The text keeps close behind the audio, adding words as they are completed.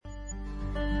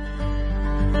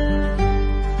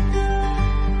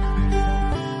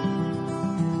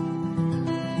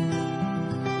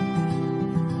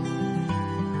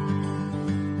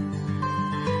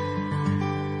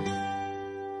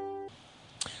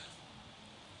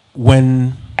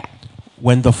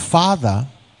when the Father,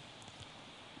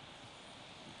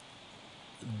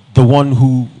 the one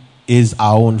who is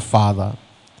our own Father,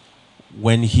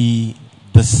 when he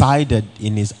decided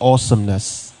in his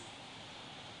awesomeness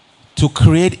to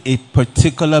create a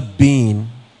particular being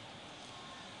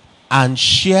and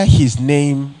share his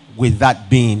name with that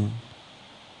being,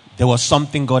 there was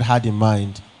something God had in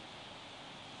mind.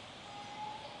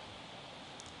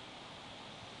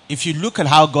 If you look at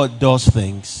how God does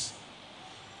things,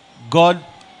 God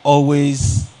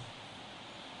always,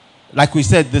 like we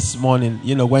said this morning,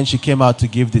 when she came out to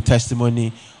give the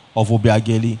testimony of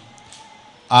Obiageli,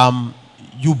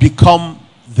 you become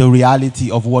the reality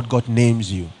of what God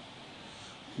names you,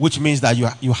 which means that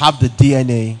you have the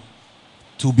DNA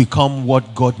to become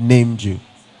what God named you.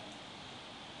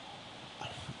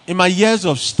 In my years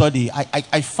of study,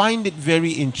 I find it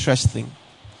very interesting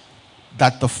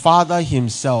that the Father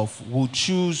himself will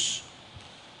choose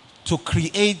to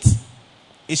create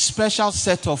a special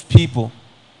set of people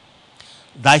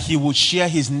that he would share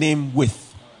his name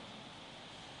with.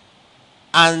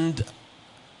 And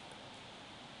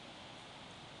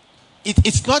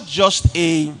it's not just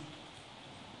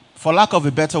for lack of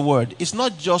a better word, it's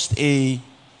not just a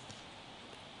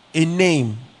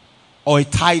name or a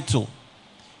title.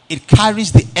 It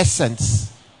carries the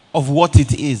essence of what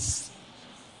it is.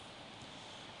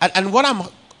 And what I'm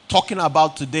talking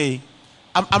about today,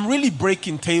 I'm really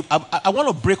breaking table. I want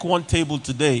to break one table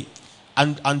today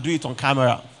and do it on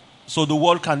camera so the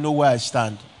world can know where I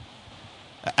stand.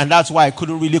 And that's why I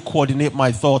couldn't really coordinate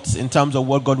my thoughts in terms of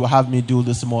what God will have me do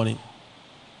this morning.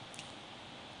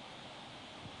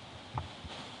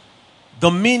 The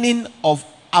meaning of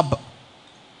Abba,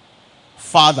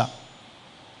 Father,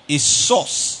 is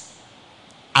source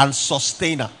and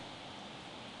sustainer.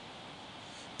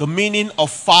 The meaning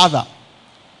of Father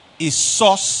is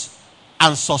source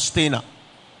and sustainer.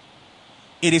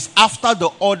 It is after the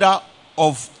order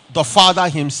of the Father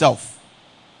himself,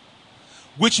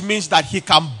 which means that he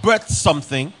can birth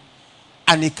something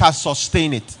and he can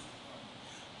sustain it.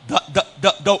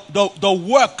 The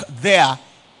work there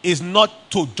is not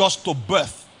just to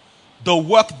birth. The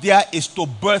work there is to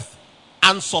birth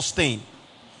and sustain.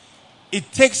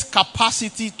 It takes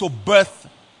capacity to birth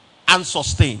and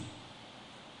sustain.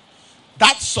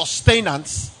 That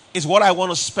sustenance is what I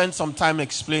want to spend some time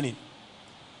explaining.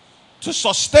 To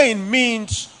sustain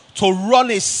means to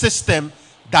run a system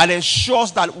that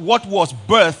ensures that what was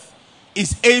birthed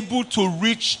is able to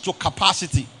reach to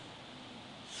capacity.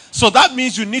 So that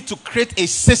means you need to create a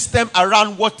system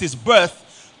around what is birthed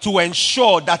to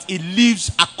ensure that it lives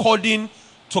according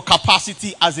to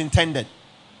capacity as intended.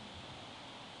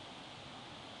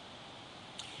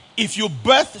 If you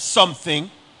birth something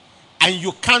and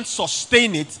you can't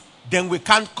sustain it, then we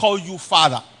can't call you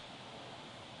father.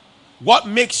 What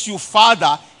makes you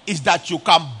father is that you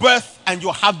can birth and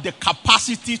you have the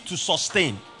capacity to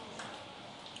sustain.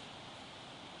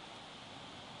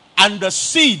 And the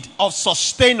seed of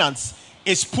sustenance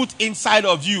is put inside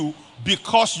of you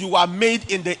because you are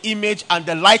made in the image and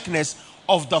the likeness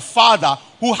of the Father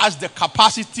who has the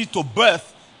capacity to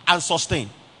birth and sustain.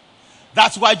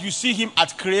 That's why you see him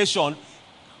at creation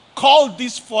call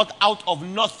this forth out of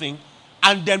nothing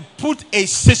and then put a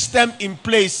system in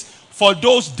place for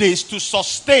those days to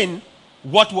sustain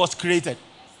what was created.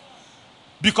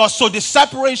 Because so the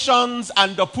separations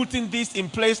and the putting this in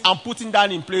place and putting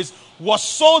that in place was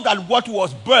so that what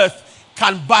was birthed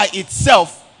can by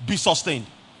itself be sustained.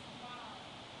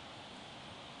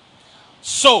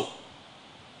 So,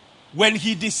 when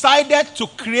he decided to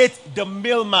create the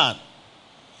male man,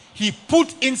 he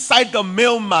put inside the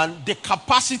male man the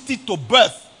capacity to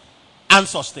birth and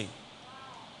sustain.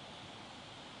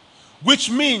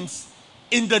 Which means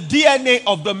in the DNA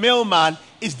of the male man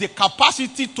is the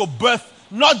capacity to birth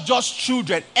not just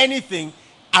children, anything,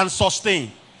 and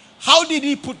sustain. How did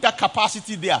he put that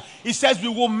capacity there? He says we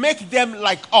will make them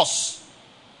like us.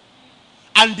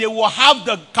 And they will have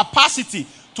the capacity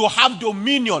to have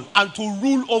dominion and to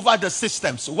rule over the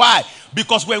systems. Why?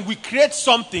 Because when we create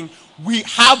something, we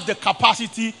have the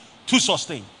capacity to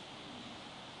sustain.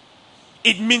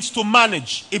 It means to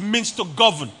manage. It means to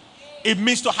govern. It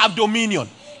means to have dominion.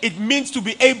 It means to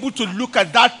be able to look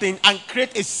at that thing and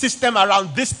create a system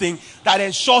around this thing that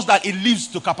ensures that it lives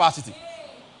to capacity.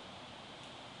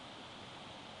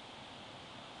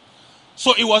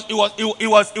 So it was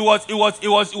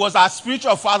our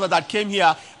spiritual father that came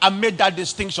here and made that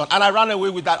distinction. And I ran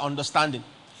away with that understanding.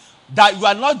 That you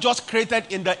are not just created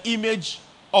in the image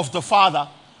of the Father,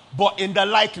 but in the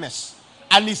likeness.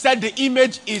 And he said the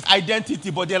image is identity,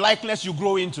 but the likeness you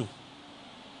grow into.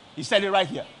 He said it right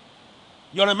here.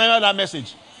 You remember that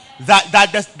message?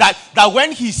 That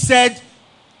when he said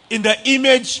in the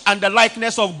image and the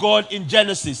likeness of God in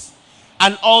Genesis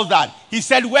and all that, he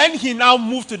said when he now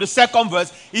moved to the second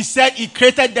verse, he said he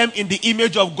created them in the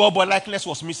image of God, but likeness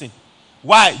was missing.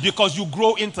 Why? Because you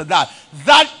grow into that.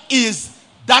 That is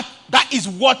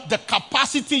what the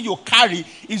capacity you carry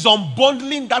is.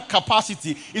 Unbundling that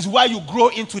capacity is where you grow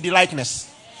into the likeness.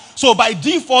 So by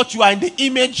default, you are in the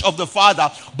image of the Father,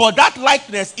 but that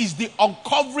likeness is the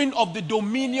uncovering of the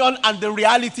dominion and the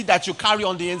reality that you carry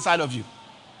on the inside of you.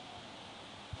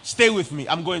 Stay with me.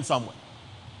 I'm going somewhere.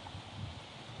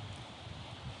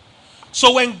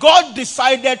 So when God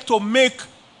decided to make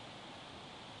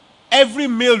every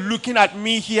male looking at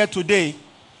me here today,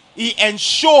 he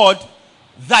ensured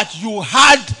that you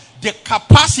had the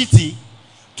capacity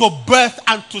to birth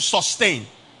and to sustain.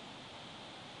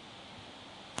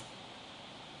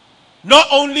 Not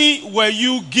only were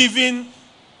you given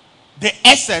the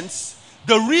essence,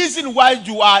 the reason why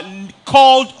you are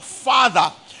called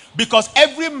father, because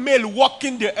every male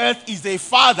walking the earth is a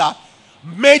father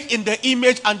made in the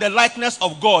image and the likeness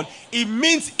of God. It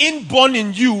means inborn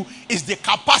in you is the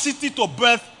capacity to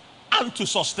birth and to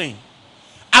sustain,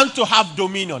 and to have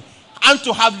dominion, and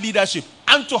to have leadership,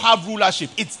 and to have rulership.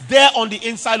 It's there on the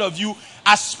inside of you,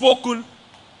 as spoken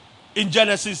in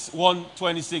Genesis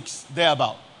 1:26,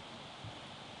 thereabout.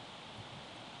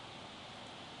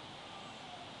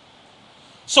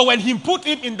 So when he put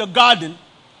him in the garden,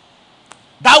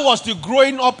 that was the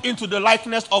growing up into the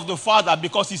likeness of the Father,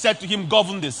 because he said to him,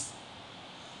 govern this.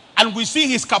 And we see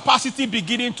his capacity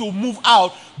beginning to move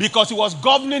out because he was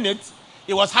governing it.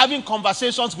 He was having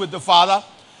conversations with the Father.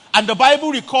 And the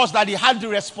Bible records that he had the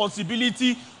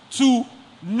responsibility to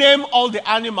name all the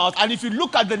animals. And if you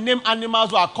look at the name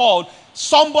animals were called,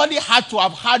 somebody had to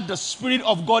have had the Spirit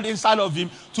of God inside of him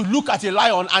to look at a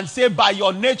lion and say, by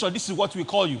your nature, this is what we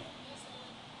call you.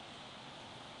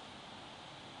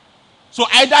 So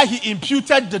either he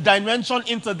imputed the dimension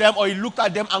into them, or he looked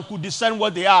at them and could discern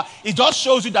what they are. It just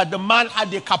shows you that the man had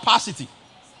the capacity.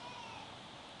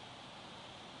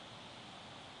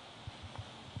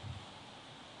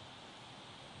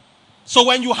 So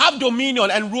when you have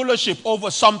dominion and rulership over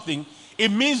something,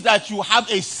 it means that you have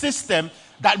a system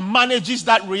that manages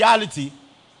that reality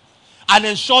and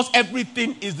ensures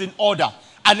everything is in order,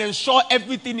 and ensure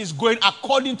everything is going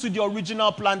according to the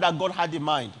original plan that God had in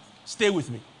mind. Stay with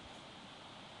me.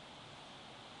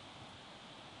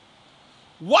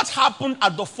 What happened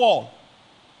at the fall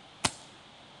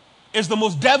is the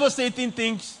most devastating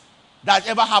things that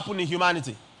ever happened in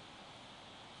humanity.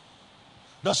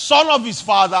 The son of his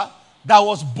father that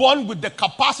was born with the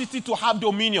capacity to have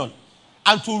dominion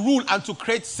and to rule and to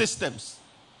create systems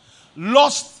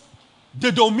lost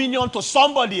the dominion to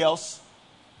somebody else,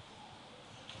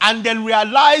 and then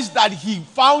realized that he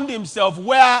found himself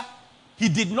where he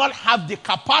did not have the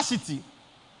capacity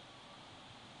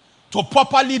to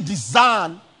properly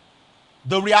discern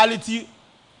the reality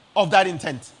of that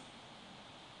intent.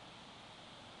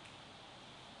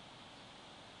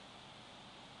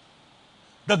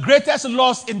 The greatest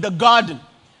loss in the garden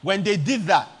when they did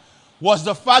that was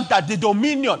the fact that the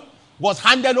dominion was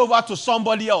handed over to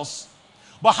somebody else.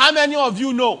 But how many of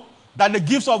you know that the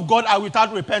gifts of God are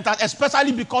without repentance,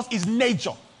 especially because it's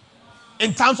nature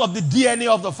in terms of the DNA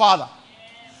of the Father?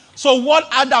 So what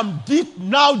Adam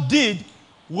did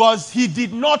was he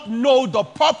did not know the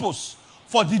purpose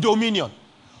for the dominion.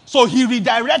 So he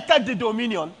redirected the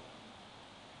dominion,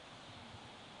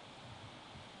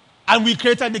 and we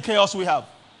created the chaos we have.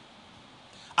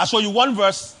 I'll show you one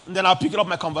verse, and then I'll pick up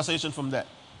my conversation from there.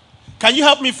 Can you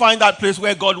help me find that place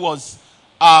where God was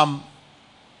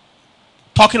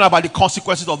talking about the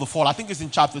consequences of the fall? I think it's in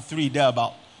chapter 3,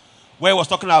 thereabout, where he was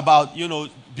talking about,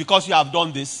 because you have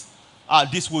done this,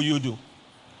 this will you do.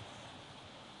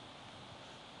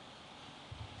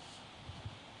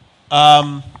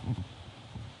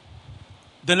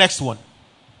 The next one.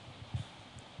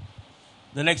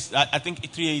 The next, I think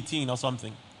 3:18 or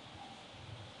something.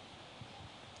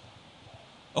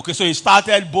 Okay, so he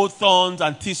started, both thorns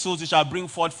and thistles you shall bring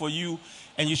forth for you,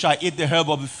 and you shall eat the herb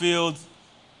of the field.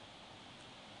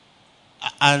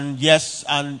 And yes,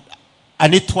 and I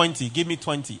need 20. Give me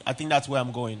 20. I think that's where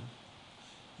I'm going.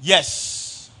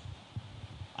 Yes.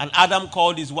 And Adam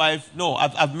called his wife. No,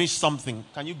 I've missed something.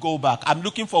 Can you go back? I'm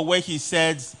looking for where he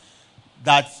says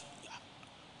that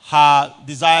her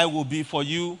desire will be for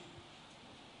you.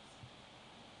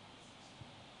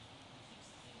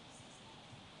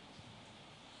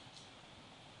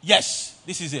 Yes,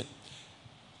 this is it.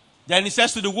 Then he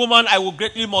says to the woman, I will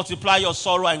greatly multiply your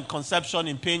sorrow and conception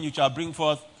in pain you shall bring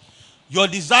forth. Your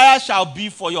desire shall be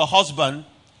for your husband,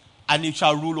 and he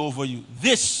shall rule over you.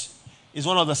 This is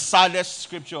one of the saddest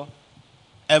scripture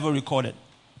ever recorded.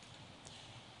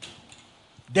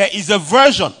 There is a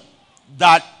version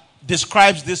that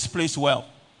describes this place well.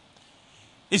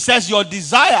 It says, your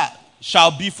desire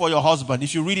shall be for your husband.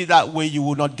 If you read it that way, you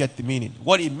will not get the meaning.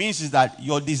 What it means is that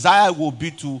your desire will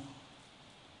be to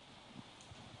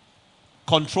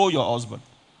control your husband.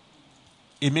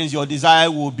 It means your desire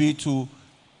will be to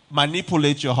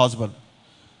manipulate your husband,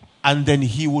 and then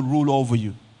he will rule over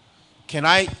you. Can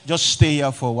I just stay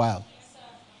here for a while?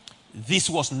 This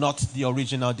was not the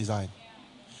original design.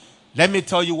 Let me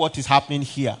tell you what is happening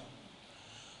here.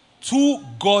 Two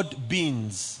God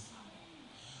beings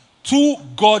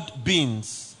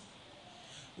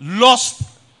lost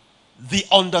the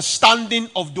understanding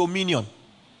of dominion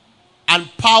and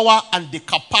power and the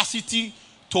capacity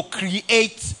to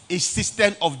create a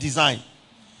system of design.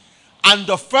 And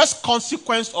the first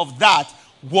consequence of that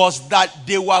was that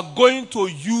they were going to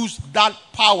use that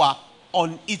power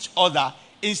on each other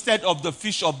instead of the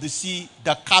fish of the sea,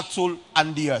 the cattle,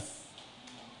 and the earth.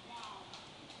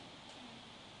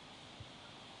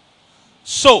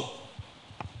 So,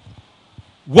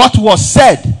 what was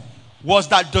said was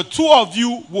that the two of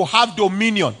you will have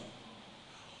dominion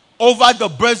over the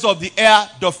birds of the air,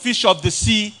 the fish of the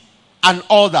sea, and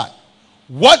all that.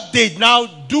 What they now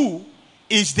do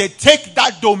is they take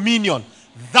that dominion,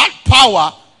 that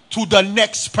power, to the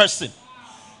next person.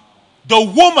 The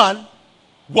woman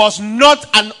was not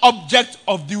an object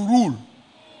of the rule.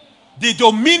 The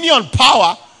dominion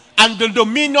power and the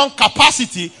dominion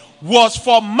capacity was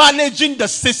for managing the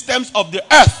systems of the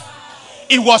earth.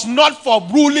 It was not for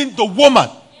ruling the woman.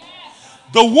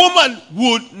 The woman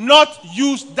would not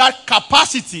use that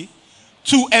capacity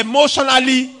to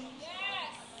emotionally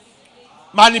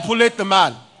manipulate the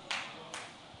man.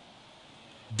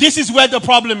 This is where the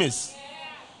problem is.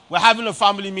 We're having a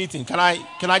family meeting. Can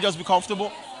I just be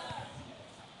comfortable?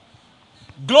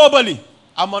 Globally,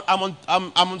 I'm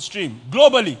on stream.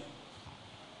 Globally,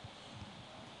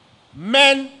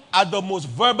 men are the most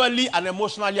verbally and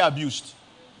emotionally abused.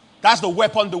 That's the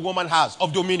weapon the woman has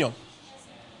of dominion.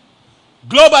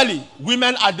 Globally,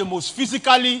 women are the most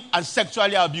physically and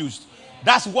sexually abused.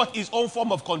 That's what his own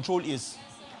form of control is.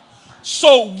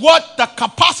 So what the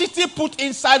capacity put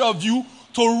inside of you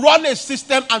to run a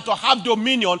system and to have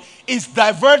dominion is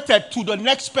diverted to the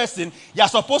next person you're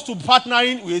supposed to be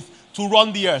partnering with to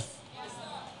run the earth.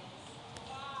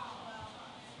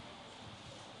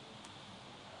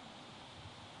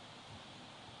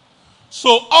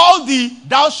 So all the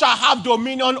thou shalt have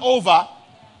dominion over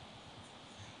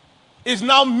is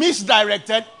now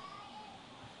misdirected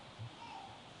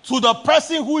to the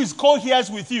person who is co-heirs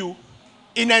with you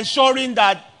in ensuring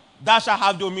that thou shalt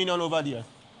have dominion over the earth.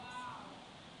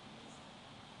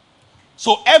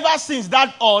 So ever since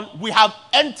that on, we have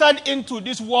entered into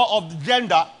this war of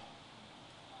gender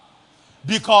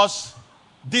because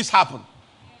this happened.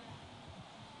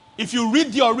 If you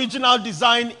read the original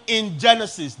design in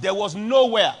Genesis, there was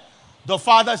nowhere the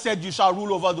father said you shall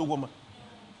rule over the woman.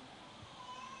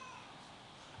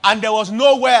 And there was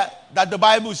nowhere that the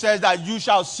Bible says that you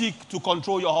shall seek to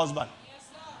control your husband.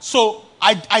 So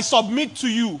I submit to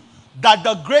you that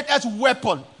the greatest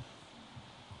weapon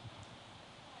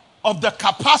of the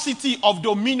capacity of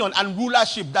dominion and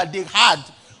rulership that they had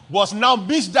was now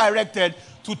misdirected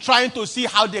to trying to see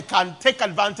how they can take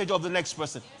advantage of the next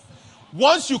person.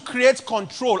 Once you create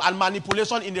control and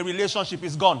manipulation in the relationship,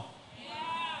 it's gone.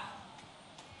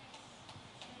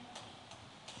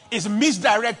 It's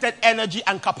misdirected energy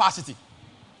and capacity.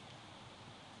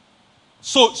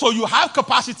 So you have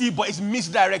capacity, but it's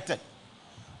misdirected.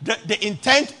 The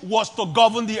intent was to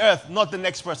govern the earth, not the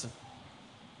next person.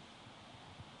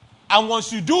 And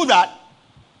once you do that,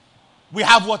 we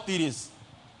have what it is.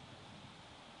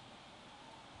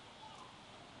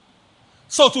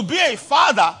 So to be a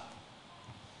father,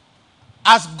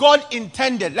 as God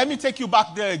intended, let me take you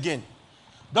back there again.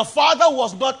 The father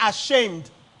was not ashamed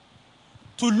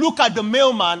to look at the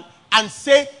male man and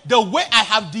say, the way I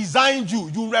have designed you,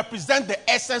 you represent the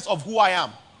essence of who I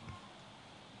am.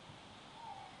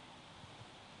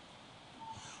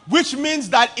 Which means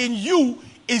that in you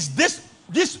is this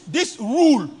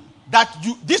rule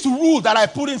that I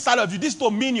put inside of you, this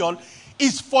dominion,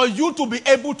 is for you to be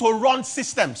able to run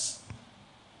systems.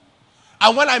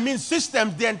 And when I mean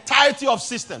systems, the entirety of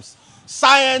systems.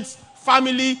 Science,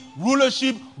 family,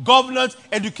 rulership, governance,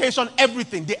 education,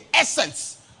 everything. The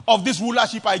essence of this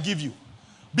rulership I give you.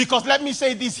 Because let me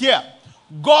say this here.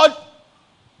 God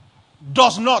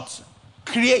does not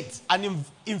create an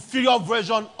inferior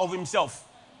version of himself.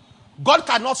 God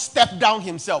cannot step down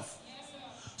himself.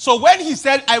 So when he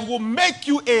said, I will make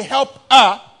you a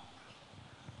helper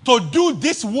to do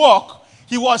this work,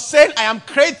 he was saying, I am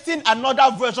creating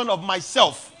another version of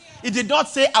myself. He did not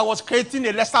say I was creating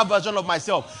a lesser version of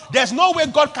myself. There's no way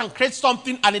God can create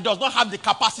something and it does not have the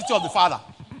capacity of the Father.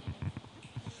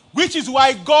 Which is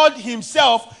why God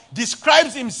himself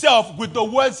describes himself with the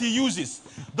words he uses.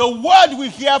 The word we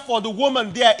hear for the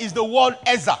woman there is the word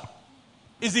Ezer.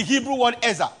 Is the Hebrew word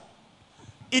Ezer.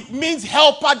 It means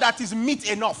helper that is meet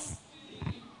enough.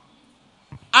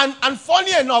 And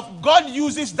funny enough, God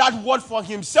uses that word for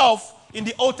himself in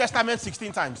the Old Testament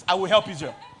 16 times. I will help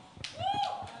Israel.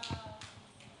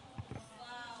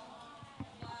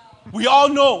 We all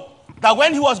know that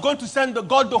when he was going to send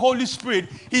God the Holy Spirit,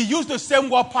 he used the same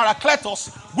word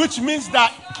parakletos, which means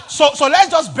that, so let's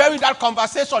just bury that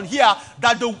conversation here,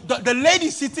 that the lady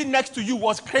sitting next to you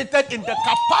was created in the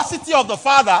capacity of the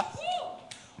Father,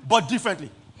 but differently.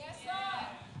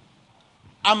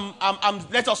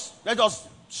 Let us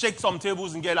shake some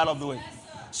tables and get out of the way.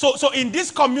 So in this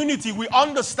community, we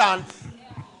understand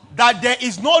that there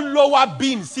is no lower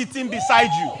being sitting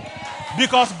beside you.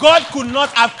 Because God could not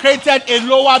have created a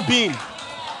lower being.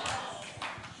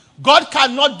 God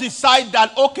cannot decide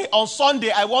that, okay, on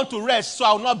Sunday I want to rest, so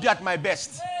I will not be at my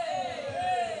best.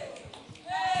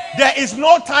 There is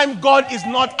no time God is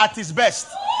not at his best.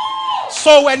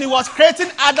 So when he was creating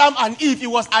Adam and Eve, he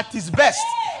was at his best.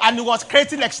 And he was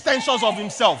creating extensions of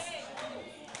himself.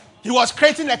 He was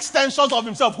creating extensions of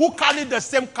himself who carried the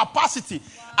same capacity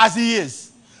as he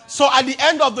is. So at the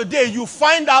end of the day, you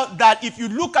find out that if you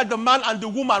look at the man and the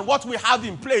woman, what we have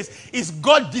in place is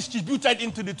God distributed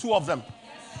into the two of them.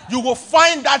 You will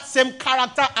find that same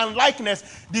character and likeness.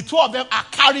 The two of them are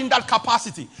carrying that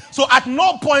capacity. So at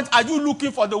no point are you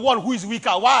looking for the one who is weaker.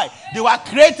 Why? They were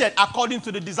created according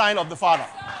to the design of the Father,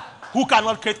 who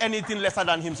cannot create anything lesser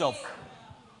than himself.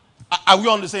 Are we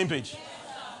on the same page?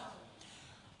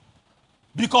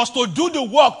 Because to do the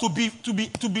work, to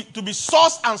be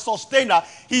source and sustainer,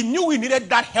 he knew he needed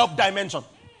that help dimension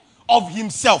of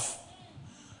himself.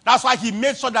 That's why he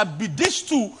made sure that with these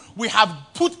two, we have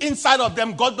put inside of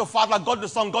them God the Father, God the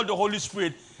Son, God the Holy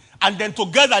Spirit, and then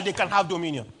together they can have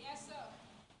dominion. Yes, sir.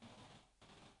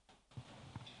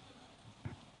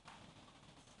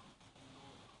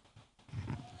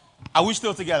 Are we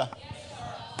still together? Yes.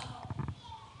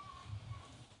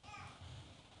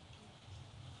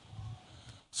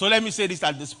 So let me say this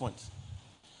at this point.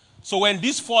 So when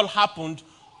this fall happened,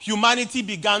 humanity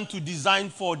began to design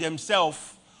for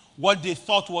themselves what they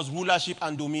thought was rulership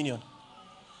and dominion.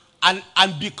 And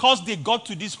because they got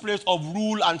to this place of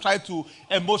rule and tried to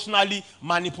emotionally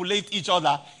manipulate each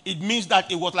other, it means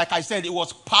that it was, like I said, it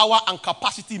was power and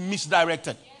capacity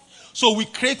misdirected. So we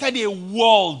created a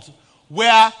world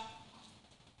where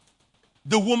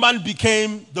the woman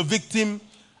became the victim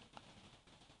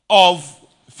of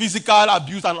physical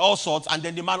abuse and all sorts, and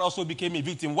then the man also became a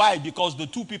victim. Why? Because the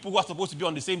two people who are supposed to be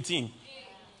on the same team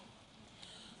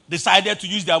decided to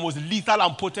use their most lethal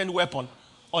and potent weapon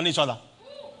on each other.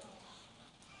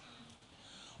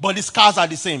 But the scars are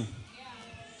the same.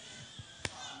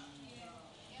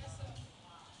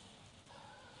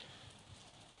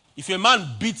 If a man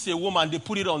beats a woman, they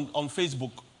put it on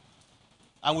Facebook,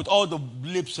 and with all the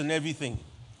lips and everything,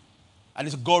 and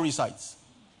it's gory sights.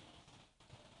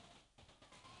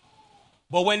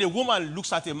 But when a woman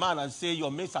looks at a man and says,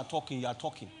 your mates are talking, you are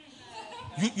talking.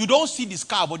 You don't see the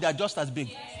scar, but they are just as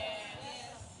big.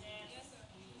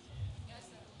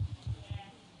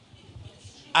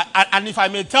 And if I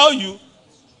may tell you,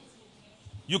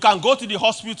 you can go to the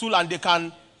hospital and they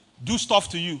can do stuff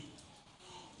to you.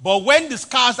 But when the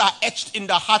scars are etched in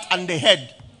the heart and the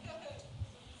head,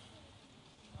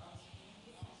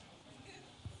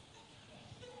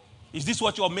 is this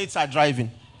what your mates are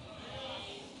driving?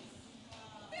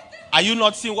 Are you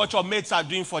not seeing what your mates are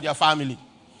doing for their family?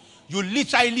 You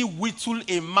literally whittle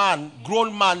a man,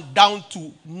 grown man, down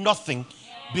to nothing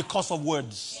because of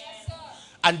words.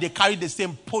 And they carry the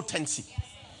same potency.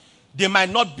 They might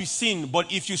not be seen,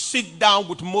 but if you sit down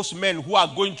with most men who are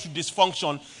going through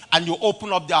dysfunction and you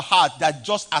open up their heart, they're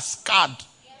just as scarred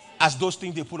as those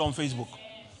things they put on Facebook.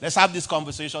 Let's have this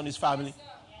conversation, this family.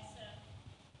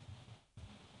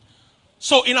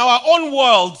 So in our own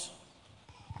world,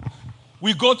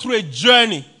 we go through a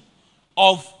journey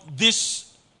of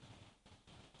this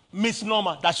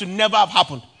misnomer that should never have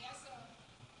happened.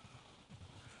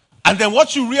 And then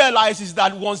what you realize is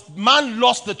that once man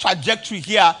lost the trajectory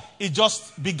here, it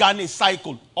just began a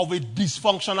cycle of a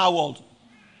dysfunctional world.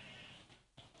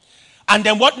 And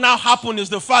then what now happened is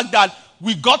the fact that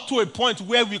we got to a point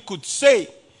where we could say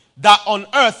that on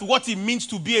earth, what it means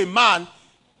to be a man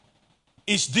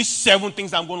is these 7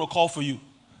 things I'm going to call for you.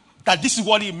 That this is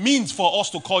what it means for us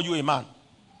to call you a man.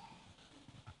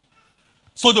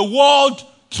 So the world,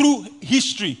 through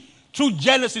history, through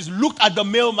Genesis, looked at the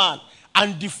male man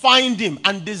and defined him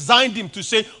and designed him to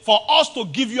say, for us to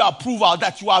give you approval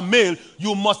that you are male,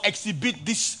 you must exhibit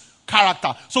this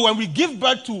character. So when we give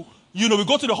birth to, we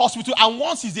go to the hospital, and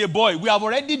once he's a boy, we have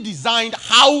already designed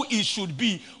how it should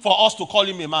be for us to call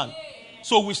him a man.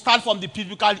 So we start from the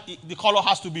typical, the color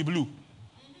has to be blue.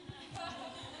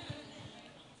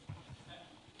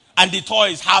 And the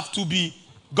toys have to be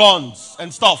guns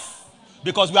and stuff.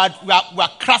 Because we are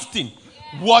crafting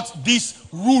what this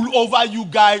rule over you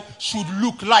guys should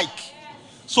look like.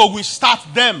 So we start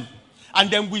them. And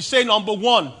then we say, number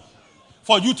 1,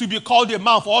 for you to be called a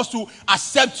man, for us to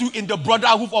accept you in the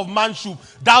brotherhood of manship,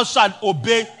 thou shalt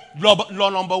obey law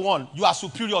number 1. You are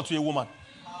superior to a woman.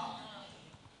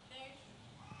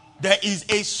 There is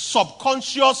a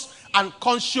subconscious and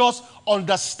conscious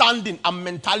understanding and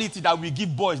mentality that we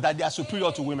give boys that they are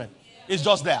superior to women. It's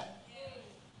just there.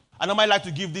 And I might like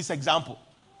to give this example.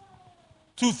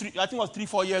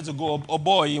 3-4 years ago, a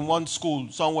boy in one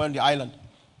school somewhere on the island.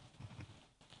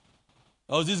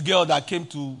 There was this girl that came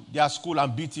to their school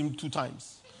and beat him 2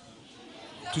 times.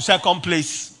 To 2nd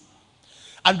place.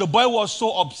 And the boy was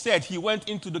so upset, he went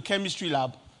into the chemistry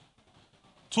lab,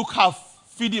 took her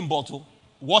feeding bottle,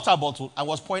 water bottle, and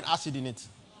was pouring acid in it.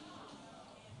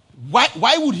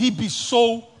 Why would he be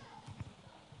so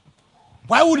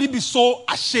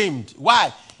ashamed?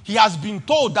 Why? He has been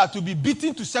told that to be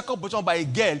beaten to 2nd position by a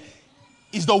girl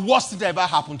is the worst thing that ever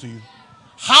happened to you.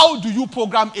 How do you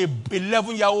program a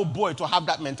 11-year-old boy to have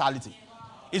that mentality?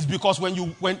 It's because when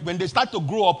they start to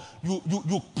grow up,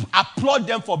 you applaud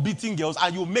them for beating girls,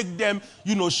 and you make them,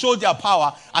 show their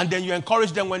power, and then you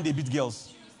encourage them when they beat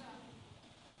girls.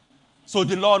 So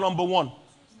the law number 1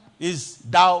 is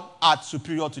thou art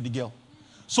superior to the girl.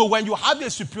 So when you have a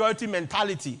superiority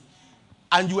mentality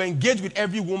and you engage with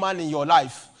every woman in your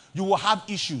life, you will have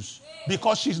issues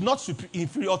because she's not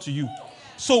inferior to you.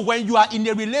 So when you are in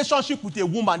a relationship with a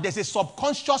woman, there's a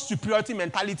subconscious superiority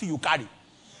mentality you carry.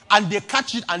 And they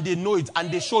catch it and they know it and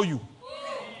they show you.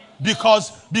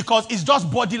 Because it's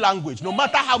just body language, no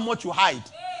matter how much you hide.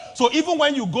 So even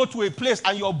when you go to a place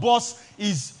and your boss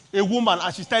is a woman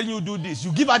and she's telling you do this,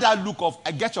 you give her that look of,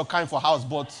 I get your kind for house,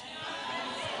 but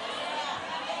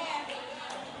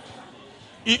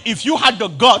if you had the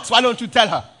guts, why don't you tell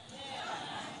her?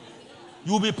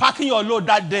 You'll be packing your load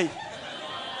that day.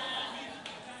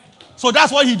 So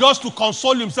that's what he does to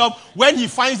console himself. When he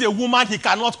finds a woman he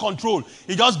cannot control,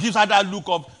 he just gives her that look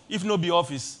of, if no be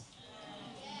office.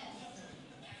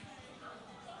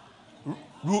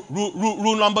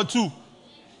 Rule number 2.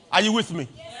 Are you with me?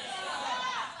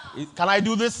 Yes, can I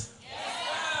do this?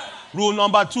 Yes, rule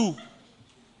number 2.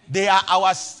 They are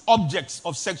our objects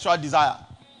of sexual desire.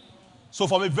 So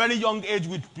from a very young age,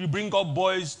 we bring up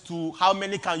boys to how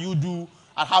many can you do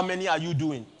and how many are you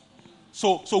doing.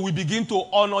 So we begin to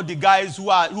honor the guys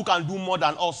who can do more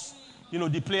than us.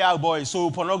 The player boys.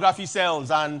 So pornography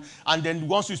sells, and then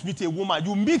once you meet a woman,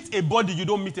 you meet a body, you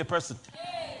don't meet a person.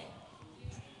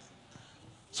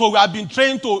 So we have been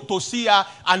trained to see her,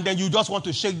 and then you just want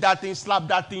to shake that thing, slap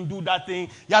that thing, do that thing.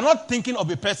 You are not thinking of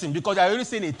a person because you are only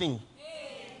saying a thing.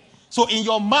 So in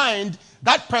your mind,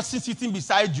 that person sitting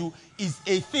beside you is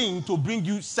a thing to bring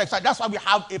you sex. That's why we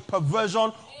have a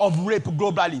perversion of rape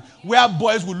globally, where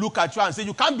boys will look at you and say,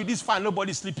 you can't be this fine,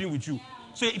 nobody's sleeping with you.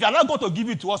 So if you're not going to give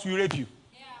it to us, we rape you.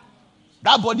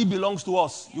 That body belongs to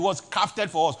us. It was crafted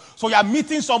for us. So you're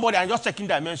meeting somebody and just checking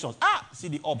dimensions. See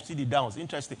the ups, see the downs.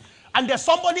 Interesting. And there's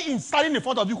somebody standing in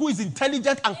front of you who is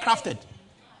intelligent and crafted.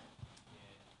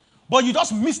 But you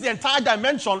just miss the entire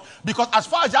dimension because as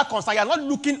far as you're concerned, you're not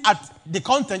looking at the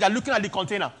content, you're looking at the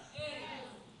container.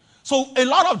 So a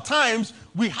lot of times,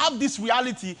 we have this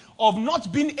reality of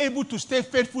not being able to stay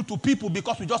faithful to people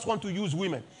because we just want to use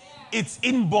women. It's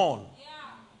inborn.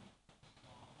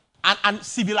 And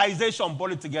civilization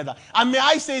brought it together. And may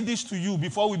I say this to you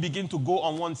before we begin to go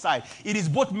on one side. It is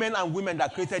both men and women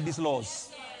that created these laws.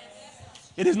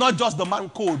 It is not just the man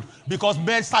code because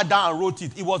men sat down and wrote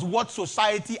it. It was what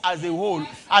society as a whole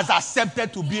has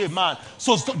accepted to be a man.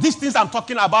 So these things I'm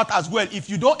talking about as well. If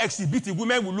you don't exhibit it,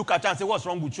 women will look at you and say, what's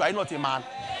wrong with you? Are you not a man?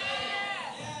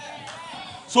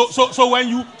 So when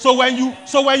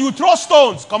you throw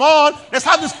stones, come on, let's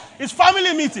have this. It's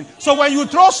family meeting. So when you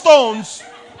throw stones,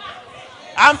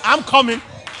 I'm coming.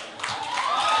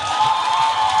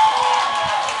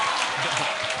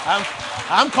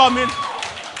 I'm coming.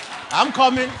 I'm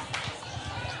coming.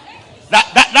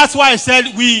 That's why I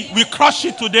said we crush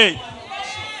it today.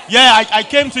 Yeah, I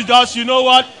came to just, you know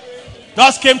what?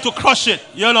 Just came to crush it,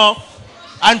 you know.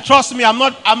 And trust me, I'm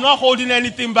not holding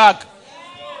anything back.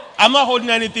 I'm not holding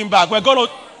anything back.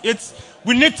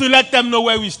 We need to let them know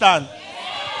where we stand.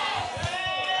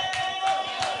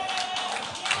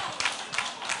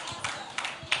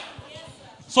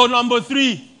 So number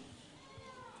three,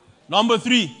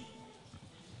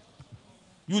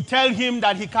 you tell him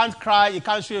that he can't cry, he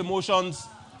can't show emotions,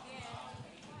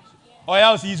 or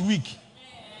else he's weak.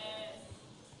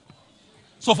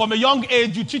 So from a young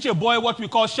age, you teach a boy what we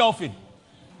call shelving.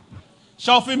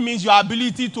 Shelving means your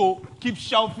ability to keep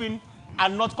shelving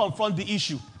and not confront the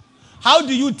issue. How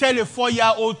do you tell a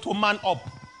 4-year-old to man up?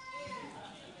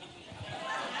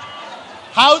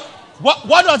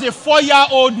 What does a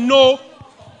 4-year-old know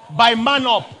by man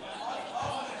up?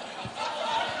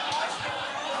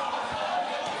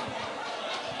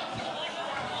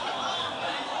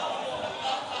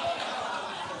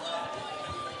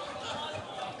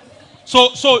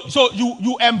 So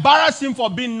you embarrass him for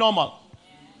being normal.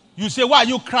 You say, why are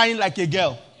you crying like a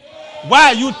girl?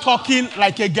 Why are you talking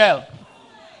like a girl?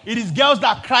 It is girls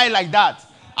that cry like that.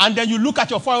 And then you look at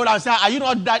your 4-year-old and say, are you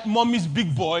not that mommy's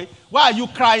big boy? Why are you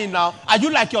crying now? Are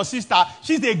you like your sister?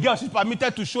 She's a girl. She's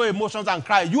permitted to show emotions and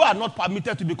cry. You are not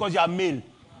permitted to because you are male.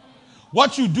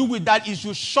 What you do with that is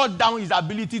you shut down his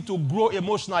ability to grow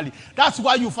emotionally. That's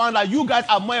why you found that you guys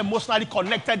are more emotionally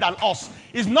connected than us.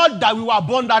 It's not that we were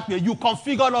born that way. You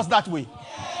configured us that way.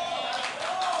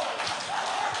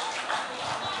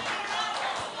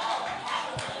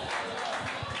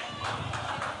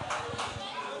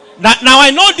 Now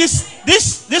I know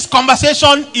this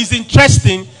conversation is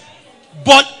interesting,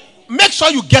 but make sure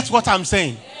you get what I'm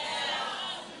saying.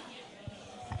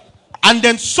 And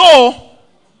then so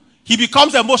he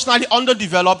becomes emotionally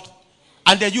underdeveloped,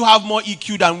 and then you have more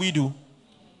EQ than we do.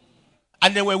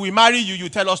 And then when we marry you, you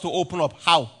tell us to open up.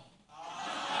 How?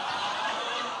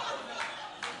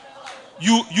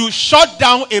 You shut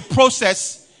down a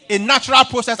process, a natural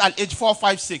process at age 4,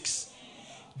 5, 6.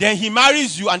 Then he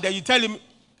marries you, and then you tell him,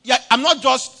 yeah, you're not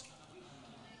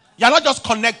just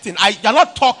connecting. You're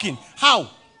not talking.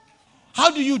 How? How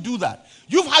do you do that?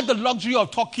 You've had the luxury of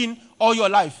talking all your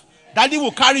life. Daddy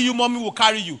will carry you, mommy will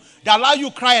carry you. They allow you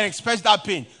to cry and express that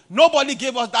pain. Nobody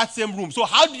gave us that same room. So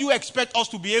how do you expect us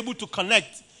to be able to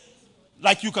connect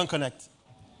like you can connect?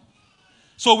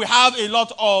 So we have a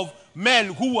lot of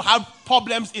men who will have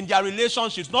problems in their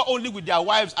relationships, not only with their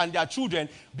wives and their children,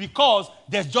 because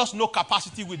there's just no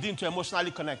capacity within to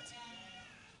emotionally connect.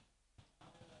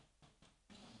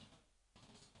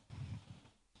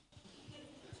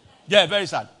 Yeah, very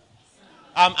sad.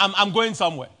 I'm going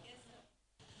somewhere.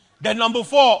 Then number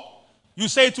 4, you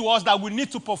say to us that we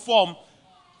need to perform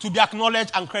to be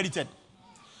acknowledged and credited.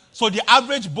 So the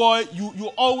average boy,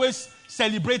 you always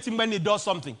celebrate him when he does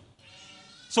something.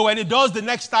 So when he does the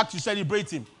next task, you celebrate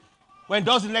him. When he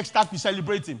does the next task, you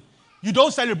celebrate him. You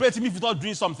don't celebrate him if he's not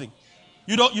doing something.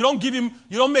 You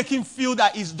don't make him feel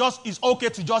that it's okay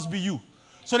to just be you.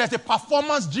 So there's a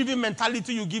performance-driven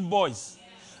mentality you give boys.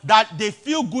 That they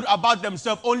feel good about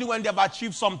themselves only when they've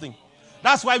achieved something.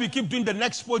 That's why we keep doing the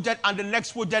next project and the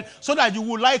next project, so that you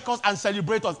will like us and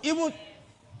celebrate us. Even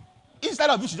instead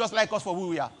of you should just like us for who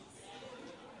we are.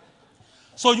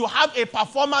 So you have a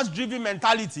performance-driven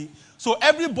mentality. So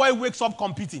every boy wakes up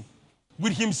competing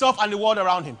with himself and the world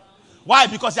around him. Why?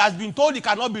 Because he has been told he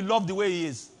cannot be loved the way he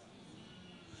is.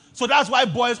 So that's why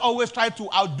boys always try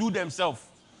to outdo themselves.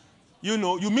 You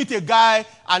know, you meet a guy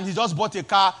and he just bought a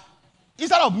car.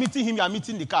 Instead of meeting him, you are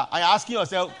meeting the car. And you're asking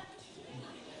yourself,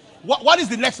 what is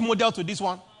the next model to this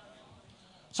one?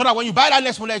 So that when you buy that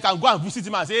next model, you can go and visit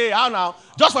him and say, hey, how now?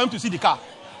 Just for him to see the car.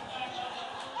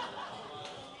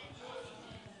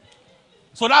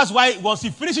 So that's why once he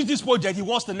finishes this project, he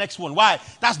wants the next one. Why?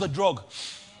 That's the drug.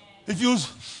 He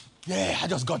feels, yeah, I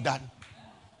just got that.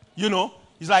 You know?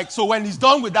 He's like, so when he's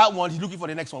done with that one, he's looking for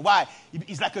the next one. Why?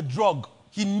 It's like a drug.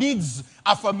 He needs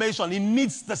affirmation. He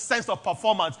needs the sense of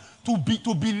performance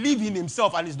to believe in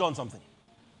himself and he's done something.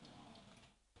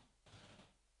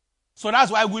 So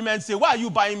that's why women say, why are you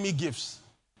buying me gifts?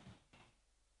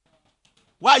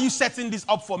 Why are you setting this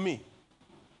up for me?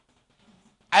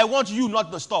 I want you,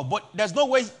 not the stuff. But there's no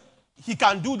way he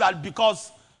can do that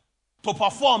because to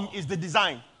perform is the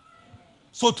design.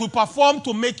 So to perform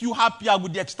to make you happier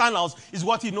with the externals is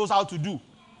what he knows how to do.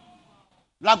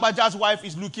 Lagbaja's wife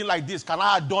is looking like this. Can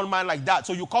I adorn mine like that?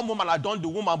 So you come home and adorn the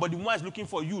woman, but the woman is looking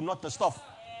for you, not the stuff.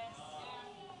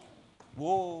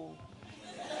 Whoa.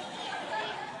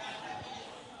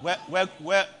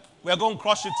 We're going to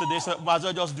crush it today, so might as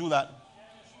well just do that.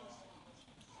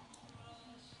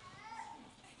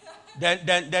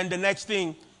 Then the next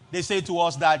thing, they say to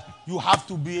us that you have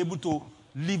to be able to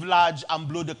live large and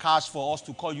blow the cash for us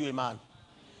to call you a man.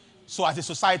 So as a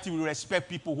society, we respect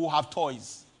people who have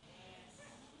toys.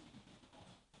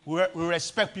 We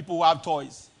respect people who have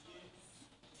toys.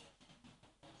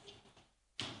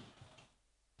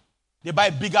 They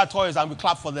buy bigger toys and we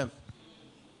clap for them.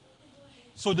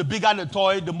 So the bigger the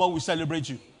toy, the more we celebrate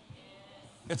you.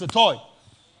 It's a toy.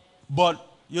 But,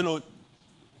 you know,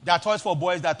 there are toys for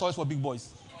boys, there are toys for big boys.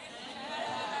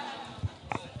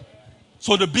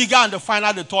 So the bigger and the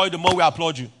finer the toy, the more we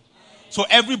applaud you. So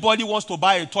everybody wants to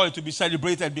buy a toy to be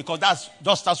celebrated because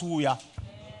that's who we are.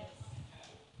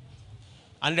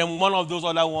 And then one of those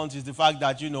other ones is the fact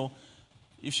that, you know,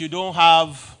 if you don't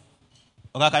have...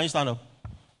 Okay, can you stand up?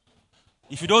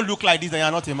 If you don't look like this, then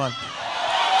you're not a man.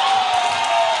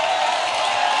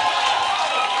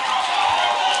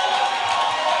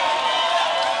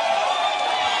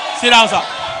 Sit down, sir.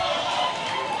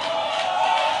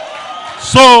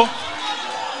 So,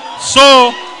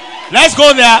 let's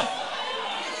go there.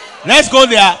 Let's go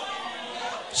there.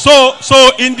 So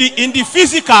in the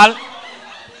physical,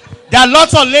 there are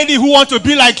lots of ladies who want to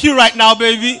be like you right now,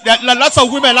 baby. There are lots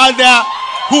of women out there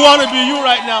who want to be you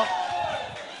right now.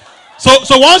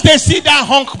 So once they see that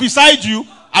hunk beside you,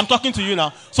 I'm talking to you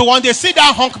now. So when they see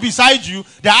that hunk beside you,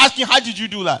 they're asking, how did you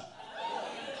do that?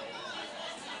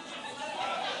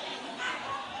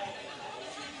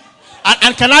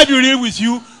 And can I be real with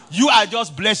you? You are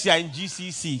just blessed here in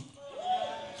GCC.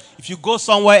 If you go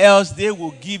somewhere else, they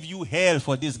will give you hell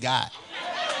for this guy.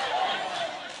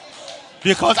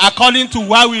 Because according to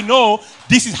what we know,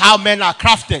 this is how men are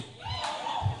crafted.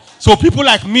 So people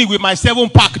like me with my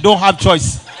 7-pack don't have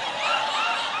choice.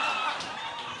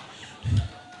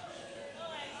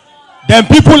 Then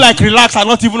people like Relax are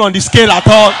not even on the scale at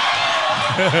all.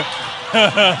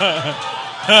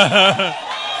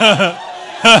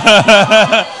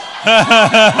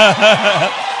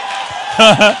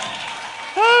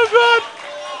 Oh God.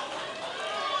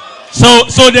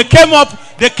 So they came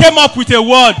up with a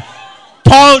word,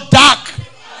 tall, dark.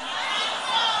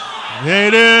 There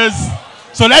it is.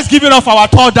 So let's give it up for our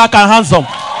tall, dark, and handsome.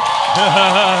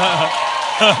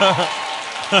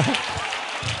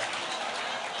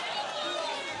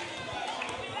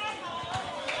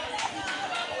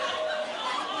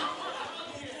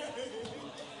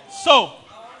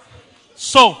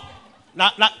 So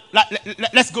now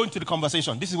let's go into the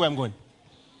conversation. This is where I'm going.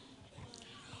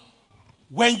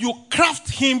 When you craft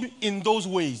him in those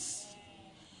ways,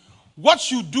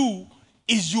 what you do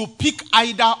is you pick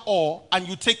either or and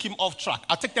you take him off track.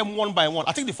 I'll take them one by one.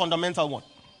 I'll take the fundamental one.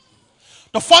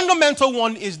 The fundamental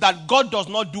one is that God does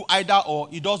not do either or,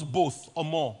 he does both or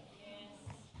more.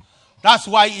 That's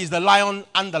why he's the lion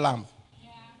and the lamb.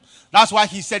 That's why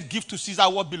he said, give to Caesar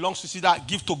what belongs to Caesar,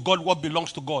 give to God what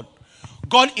belongs to God.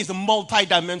 God is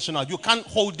multi-dimensional. You can't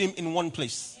hold him in one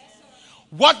place.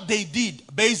 What they did,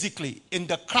 basically, in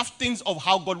the craftings of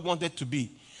how God wanted to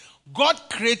be, God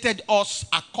created us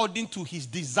according to his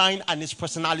design and his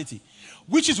personality.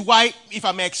 Which is why, if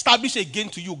I may establish again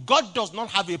to you, God does not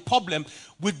have a problem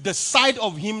with the side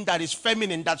of him that is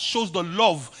feminine, that shows the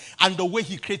love and the way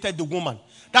he created the woman.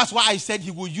 That's why I said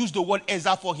he will use the word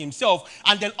Ezra for himself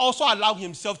and then also allow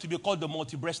himself to be called the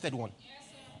multi-breasted one.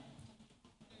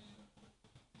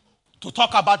 To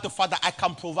talk about the fact that I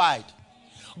can provide.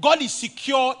 God is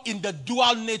secure in the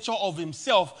dual nature of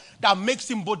himself that makes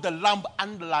him both the lamb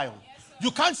and the lion.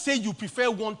 You can't say you prefer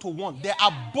one to one. They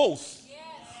are both.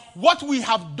 What we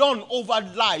have done over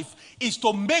life is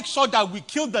to make sure that we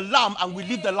kill the lamb and we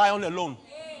leave the lion alone.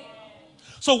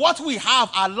 So what we have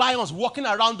are lions walking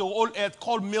around the whole earth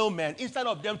called male men instead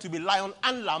of them to be lion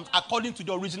and lambs according to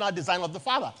the original design of the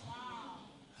Father.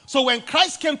 So when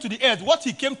Christ came to the earth, what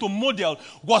he came to model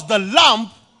was the lamb,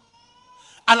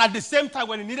 and at the same time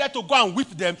when he needed to go and whip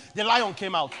them, the lion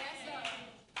came out.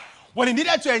 When he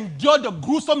needed to endure the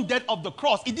gruesome death of the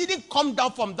cross, he didn't come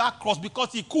down from that cross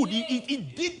because he could.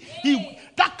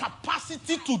 That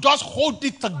capacity to just hold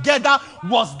it together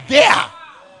was there.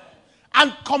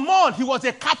 And come on, he was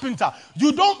a carpenter.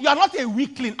 You are not a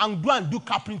weakling and go and do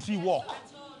carpentry work.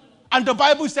 And the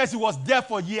Bible says he was there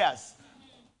for years.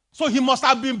 So he must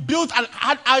have been built and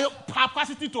had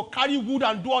capacity to carry wood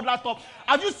and do all that stuff.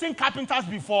 Have you seen carpenters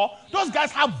before? Those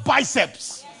guys have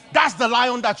biceps. That's the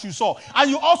lion that you saw.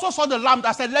 And you also saw the lamb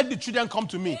that said, let the children come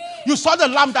to me. You saw the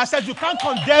lamb that said, you can't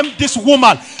condemn this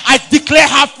woman. I declare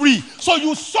her free. So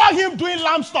you saw him doing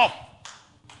lamb stuff.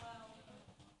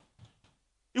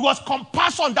 It was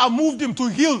compassion that moved him to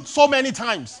heal so many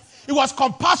times. It was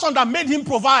compassion that made him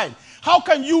provide. How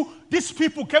can these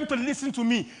people came to listen to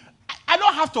me. I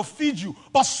don't have to feed you,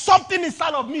 but something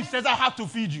inside of me says I have to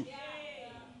feed you.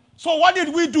 So what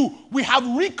did we do? We have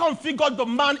reconfigured the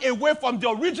man away from the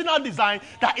original design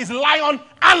that is lion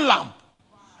and lamb.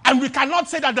 And we cannot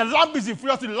say that the lamb is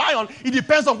inferior to the lion. It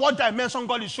depends on what dimension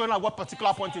God is showing at what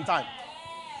particular point in time.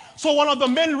 So one of the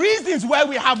main reasons why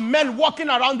we have men walking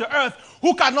around the earth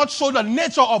who cannot show the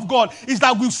nature of God is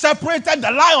that we've separated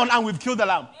the lion and we've killed the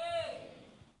lamb.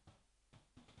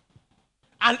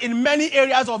 And in many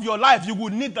areas of your life, you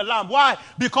will need the lamb. Why?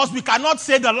 Because we cannot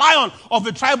say the lion of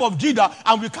the tribe of Judah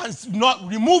and we cannot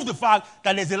remove the fact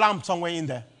that there's a lamb somewhere in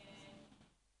there.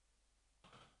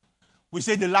 We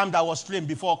say the lamb that was slain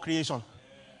before creation.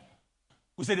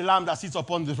 We say the lamb that sits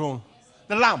upon the throne.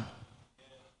 The lamb.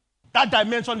 That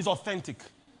dimension is authentic.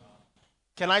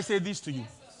 Can I say this to you?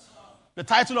 The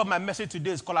title of my message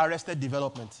today is called Arrested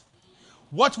Development.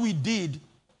 What we did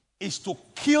is to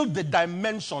kill the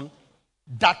dimension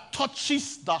that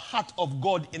touches the heart of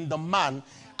God in the man,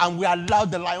 and we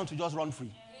allowed the lion to just run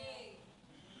free.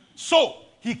 So,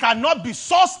 he cannot be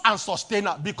source and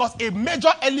sustainer because a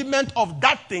major element of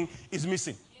that thing is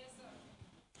missing.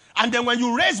 And then when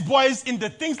you raise boys in the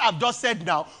things I've just said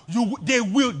now, they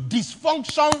will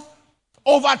dysfunction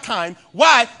over time.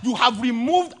 Why? You have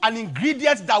removed an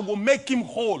ingredient that will make him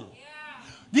whole.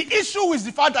 The issue is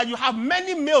the fact that you have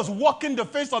many males walking the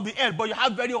face of the earth, but you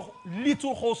have very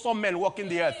little wholesome men walking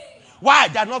the earth. Why?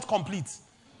 They are not complete.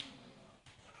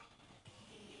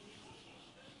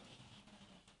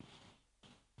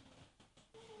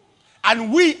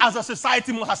 And we as a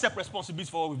society must accept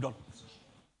responsibility for what we've done.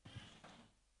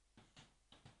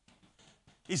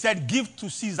 He said, give to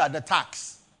Caesar the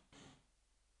tax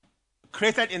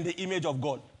created in the image of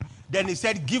God. Then he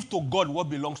said, give to God what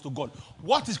belongs to God.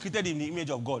 What is created in the image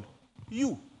of God?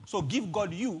 You. So give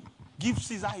God you, give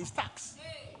Caesar his tax.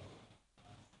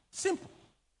 Simple.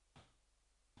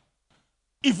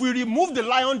 If we remove the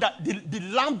the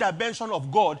lamb dimension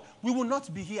of God, we will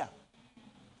not be here.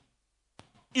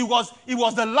 It was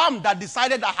the lamb that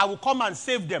decided that I will come and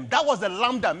save them. That was the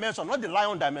lamb dimension, not the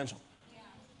lion dimension. Yeah.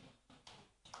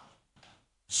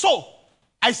 So,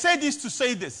 I say this to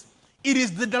say this. It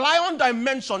is the lion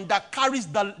dimension that carries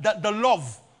the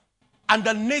love and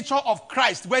the nature of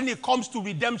Christ when it comes to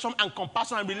redemption and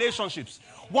compassion and relationships.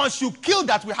 Once you kill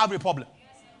that, we have a problem.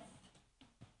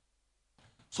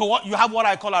 So you have what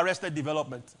I call arrested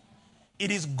development. It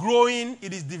is growing,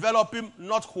 it is developing,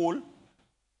 not whole.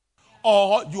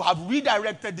 Or you have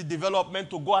redirected the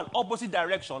development to go an opposite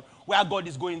direction where God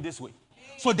is going this way.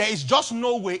 So there is just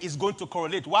no way it's going to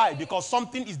correlate. Why? Because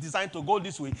something is designed to go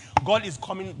this way. God is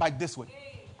coming back this way.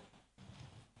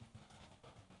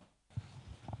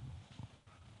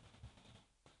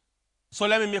 So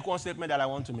let me make one statement that I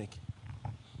want to make.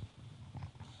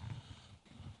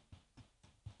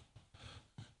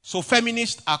 So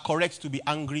feminists are correct to be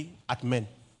angry at men.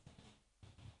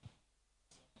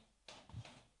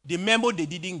 The memo they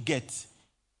didn't get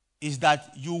is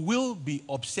that you will be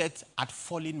upset at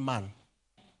fallen man.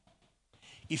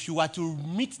 If you were to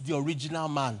meet the original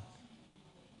man,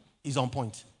 is on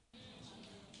point.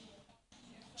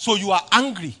 So you are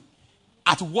angry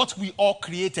at what we all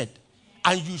created,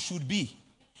 and you should be.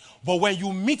 But when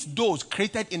you meet those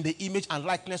created in the image and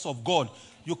likeness of God,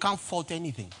 you can't fault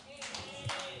anything.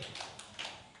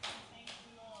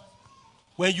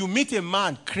 When you meet a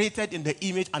man created in the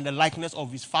image and the likeness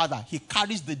of his father, he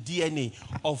carries the DNA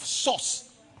of source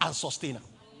and sustainer.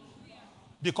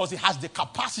 Because he has the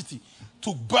capacity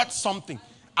to birth something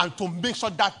and to make sure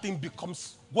that thing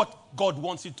becomes what God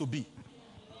wants it to be.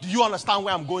 Do you understand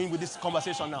where I'm going with this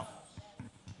conversation now?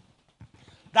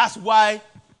 That's why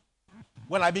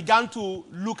when I began to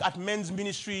look at men's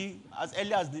ministry as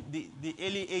early as the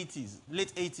early 80s,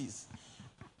 late 80s,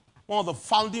 one of the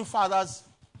founding fathers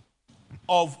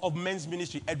of men's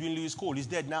ministry, Edwin Lewis Cole, is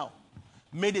dead now,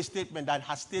 made a statement that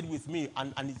has stayed with me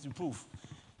and it's proof.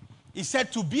 He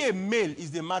said, to be a male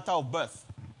is the matter of birth,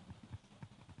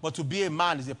 but to be a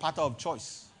man is a matter of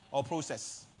choice or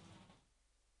process.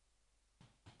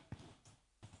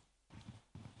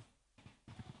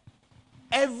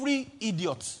 Every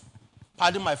idiot,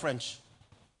 pardon my French,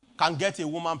 can get a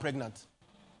woman pregnant,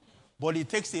 but it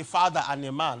takes a father and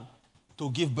a man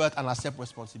to give birth and accept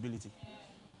responsibility.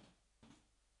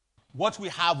 What we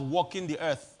have walking the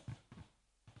earth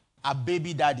are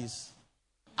baby daddies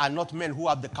and not men who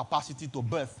have the capacity to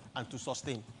birth and to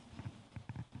sustain.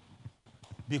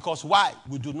 Because why?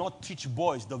 We do not teach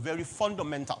boys the very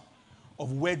fundamental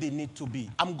of where they need to be.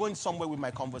 I'm going somewhere with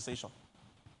my conversation.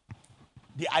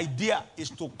 The idea is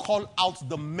to call out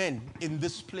the men in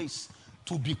this place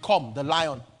to become the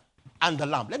lion and the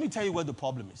lamb. Let me tell you where the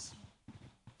problem is.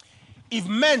 If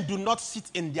men do not sit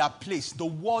in their place, the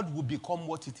world will become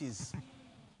what it is.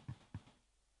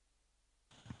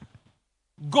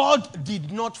 God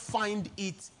did not find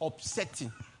it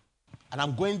upsetting, and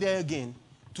I'm going there again,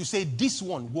 to say this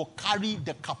one will carry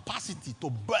the capacity to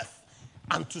birth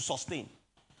and to sustain.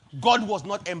 God was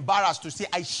not embarrassed to say,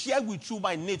 I share with you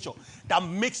my nature that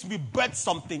makes me birth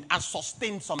something and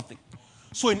sustain something.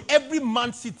 So in every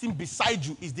man sitting beside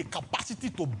you is the capacity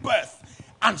to birth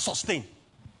and sustain.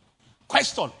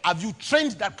 Question, have you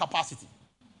trained that capacity?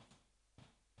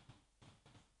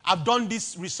 I've done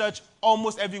this research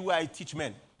almost everywhere I teach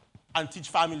men and teach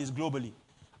families globally.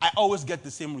 I always get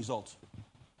the same result.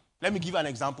 Let me give you an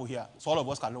example here so all of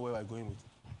us can know where we're going with.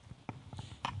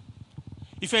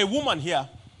 If you're a woman here,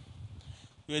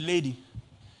 you're a lady,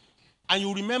 and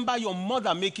you remember your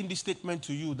mother making this statement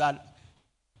to you that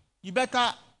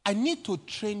I need to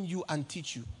train you and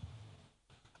teach you.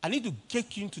 I need to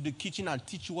take you into the kitchen and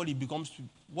teach you what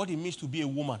it means to be a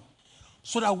woman.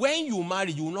 So that when you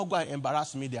marry, you will not go and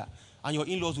embarrass me there. And your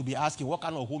in-laws will be asking, what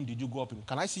kind of home did you grow up in?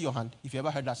 Can I see your hand if you ever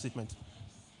heard that statement?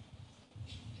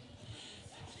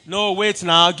 No, wait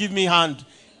now. Give me hand.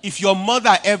 If your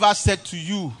mother ever said to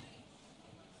you,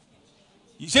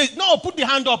 you say, no, put the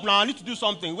hand up now. I need to do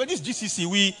something. With this GCC,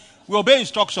 we obey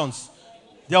instructions.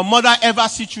 Your mother ever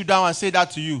sit you down and say that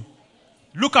to you?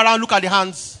 Look around, look at the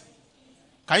hands.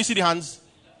 Can you see the hands?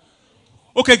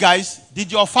 Okay, guys,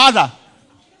 did your father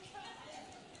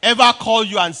ever call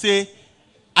you and say,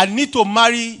 I need to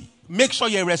marry, make sure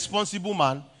you're a responsible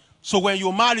man, so when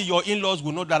you marry, your in-laws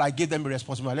will know that I gave them a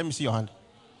responsible man? Let me see your hand.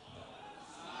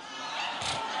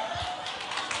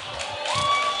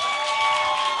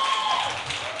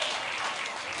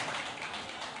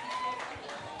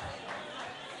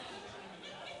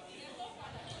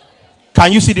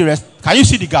 Can you see the rest? Can you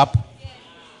see the gap?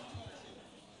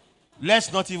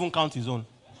 Let's not even count his own.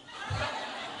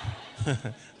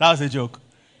 That was a joke.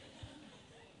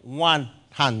 One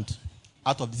hand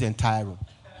out of this entire room.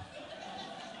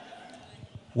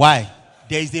 Why?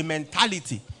 There is a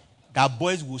mentality that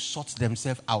boys will sort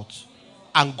themselves out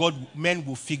and men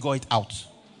will figure it out.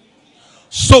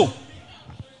 So,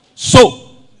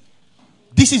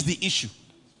 this is the issue.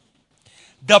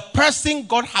 The person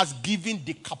God has given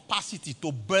the capacity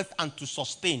to birth and to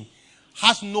sustain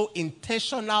has no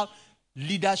intentional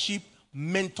leadership,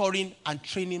 mentoring, and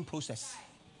training process.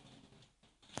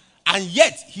 And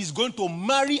yet, he's going to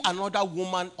marry another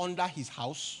woman under his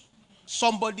house,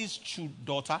 somebody's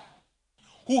daughter,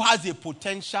 who has a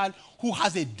potential, who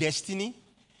has a destiny.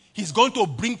 He's going to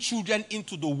bring children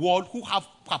into the world who have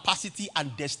capacity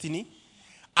and destiny.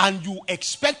 And you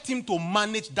expect him to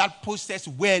manage that process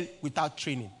well without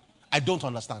training. I don't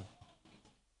understand.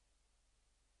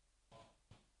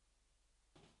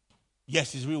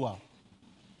 Yes, it's real well.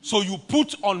 So you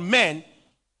put on men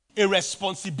a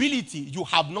responsibility you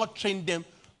have not trained them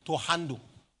to handle.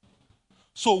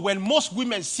 So when most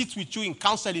women sit with you in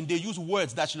counseling, they use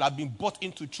words that should have been brought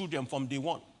into children from day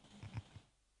one.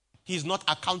 He's not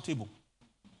accountable.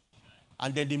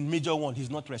 And then the major one, he's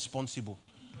not responsible.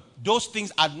 Those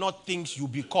things are not things you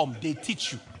become. They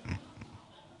teach you.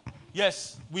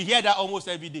 Yes, we hear that almost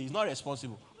every day. He's not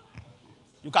responsible.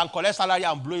 You can collect salary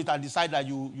and blow it and decide that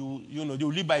you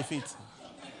live by faith.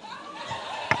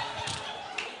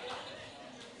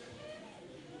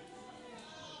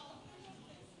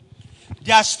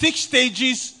 There are 6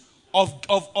 stages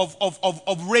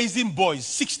of raising boys.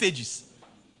 6 stages.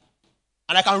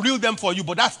 And I can reel them for you,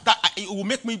 but it will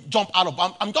make me jump out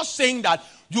of. I'm just saying that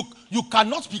you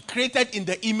cannot be created in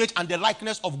the image and the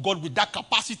likeness of God with that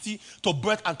capacity to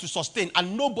birth and to sustain.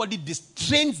 And nobody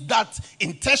trains that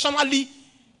intentionally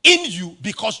in you,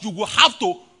 because you will have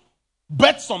to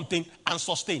birth something and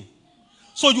sustain.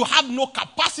 So you have no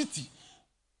capacity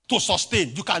to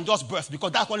sustain. You can just birth,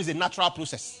 because that one is a natural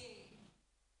process.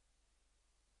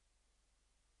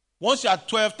 Once you are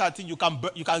 12, 13, you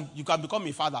can become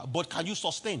a father. But can you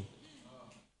sustain?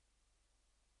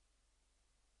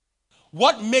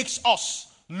 What makes us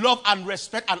love and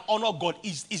respect and honor God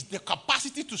is the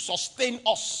capacity to sustain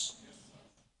us.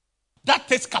 That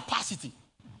takes capacity.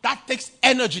 That takes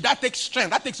energy. That takes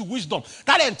strength. That takes wisdom.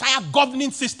 That entire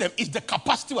governing system is the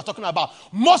capacity we're talking about.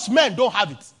 Most men don't have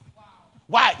it.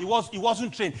 Why? It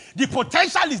wasn't trained. The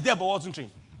potential is there, but wasn't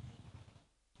trained.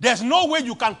 There's no way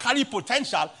you can carry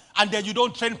potential and then you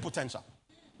don't train potential.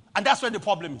 And that's where the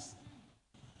problem is.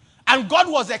 And God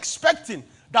was expecting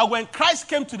that when Christ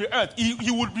came to the earth, he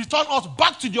would return us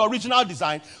back to the original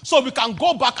design, so we can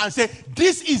go back and say,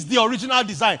 this is the original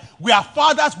design. We are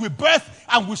fathers, we birth,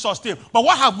 and we sustain. But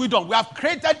what have we done? We have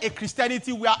created a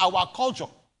Christianity where our culture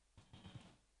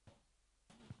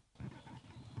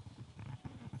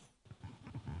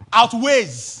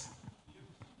outweighs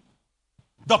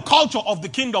the culture of the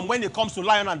kingdom when it comes to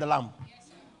lion and the lamb.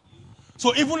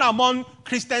 So even among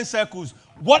Christian circles,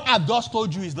 what I've just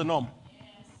told you is the norm.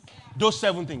 Those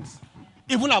 7 things.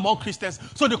 Even among Christians.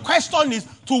 So the question is,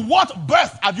 to what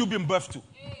birth have you been birthed to?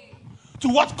 To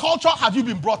what culture have you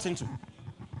been brought into?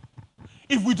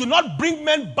 If we do not bring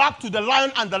men back to the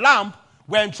lion and the lamb,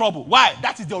 we're in trouble. Why?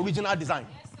 That is the original design.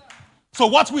 So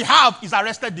what we have is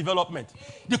arrested development.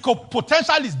 The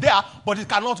potential is there, but it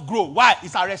cannot grow. Why?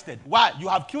 It's arrested. Why? You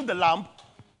have killed the lamb.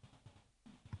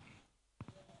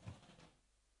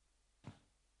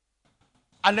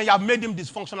 And then you have made him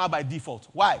dysfunctional by default.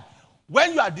 Why?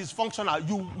 When you are dysfunctional,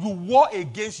 you war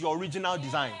against your original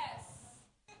design.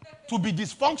 To be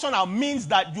dysfunctional means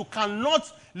that you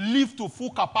cannot live to full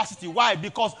capacity. Why?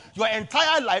 Because your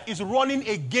entire life is running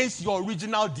against your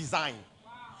original design.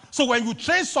 So when you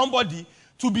train somebody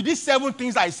to be these 7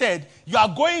 things I said, you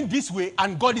are going this way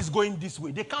and God is going this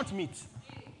way. They can't meet.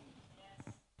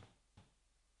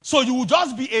 So you will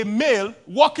just be a male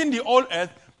walking the whole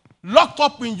earth, locked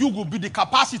up in you will be the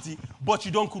capacity, but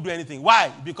you don't could do anything.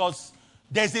 Why? Because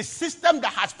there's a system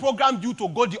that has programmed you to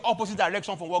go the opposite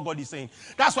direction from what God is saying.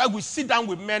 That's why we sit down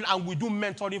with men and we do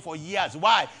mentoring for years.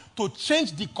 Why? To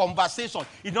change the conversation.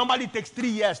 It normally takes 3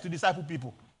 years to disciple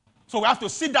people. So we have to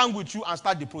sit down with you and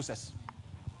start the process.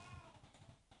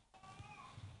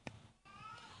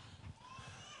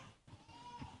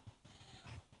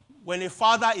 When a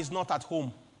father is not at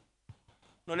home.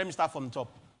 No, let me start from the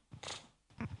top.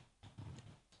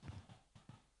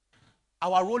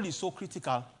 Our role is so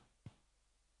critical.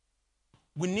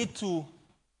 We need to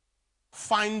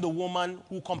find the woman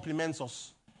who compliments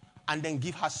us and then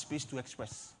give her space to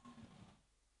express.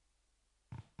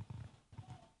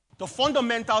 The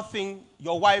fundamental thing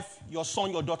your wife, your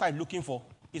son, your daughter is looking for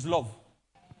is love.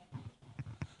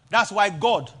 That's why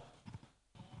God,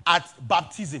 at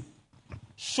baptism,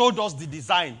 showed us the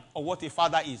design of what a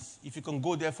father is. If you can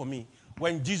go there for me.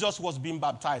 When Jesus was being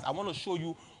baptized, I want to show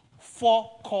you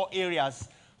 4 core areas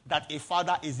that a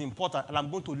father is important, and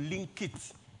I'm going to link it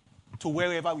to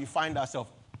wherever we find ourselves.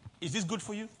 Is this good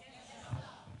for you?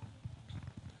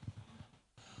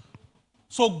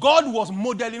 So God was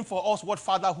modeling for us what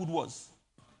fatherhood was.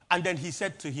 And then he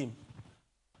said to him,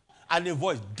 and a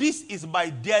voice, "This is my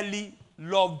dearly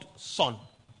loved son."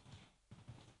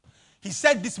 He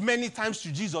said this many times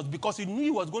to Jesus because he knew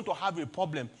he was going to have a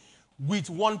problem with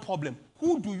one problem.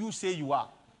 Who do you say you are?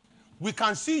 We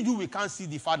can see you, we can't see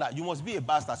the Father. You must be a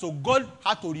bastard. So God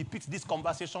had to repeat this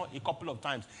conversation a couple of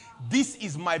times. This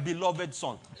is my beloved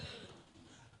son.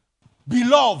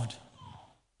 Beloved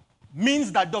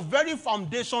means that the very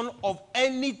foundation of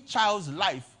any child's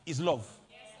life is love.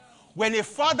 When a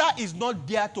father is not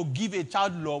there to give a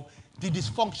child love, the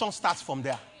dysfunction starts from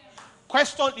there.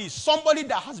 Question is, somebody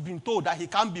that has been told that he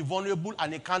can't be vulnerable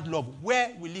and he can't love,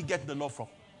 where will he get the love from?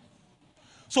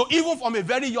 So even from a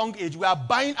very young age, we are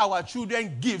buying our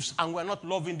children gifts and we're not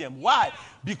loving them. Why?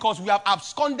 Because we have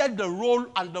absconded the role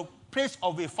and the place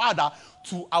of a father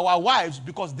to our wives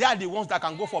because they are the ones that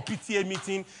can go for PTA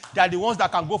meeting. They are the ones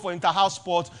that can go for inter-house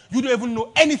sports. You don't even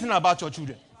know anything about your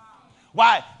children.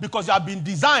 Why? Because you have been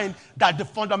designed that the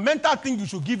fundamental thing you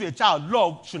should give a child,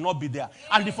 love, should not be there.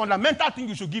 And the fundamental thing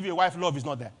you should give a wife, love, is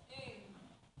not there.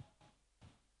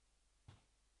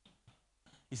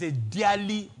 He said,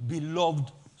 dearly beloved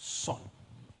son.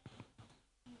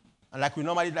 And like we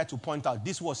normally like to point out,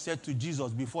 this was said to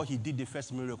Jesus before he did the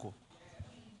first miracle.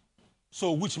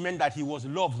 So which meant that he was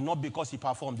loved not because he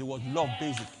performed, it was love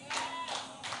basic.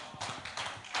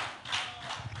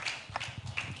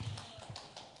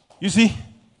 You see,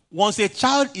 once a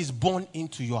child is born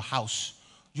into your house,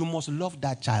 you must love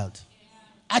that child.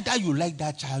 Either you like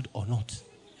that child or not.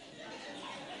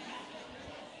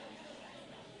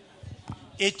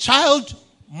 A child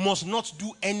must not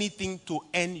do anything to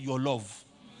earn your love.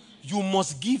 You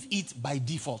must give it by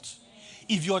default.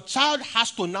 If your child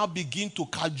has to now begin to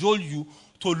cajole you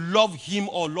to love him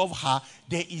or love her,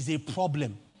 there is a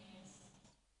problem.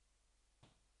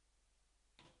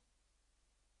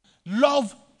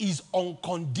 Love is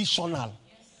unconditional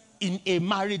in a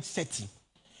marriage setting.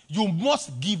 You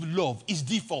must give love. It's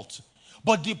default.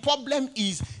 But the problem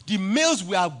is the males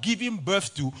we are giving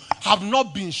birth to have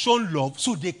not been shown love,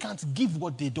 so they can't give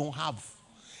what they don't have.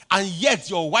 And yet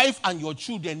your wife and your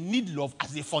children need love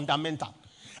as a fundamental.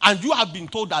 And you have been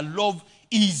told that love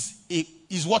is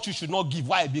what you should not give.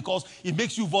 Why? Because it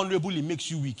makes you vulnerable, it makes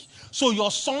you weak. So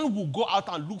your son will go out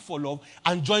and look for love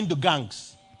and join the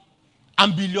gangs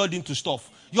and be lured into stuff.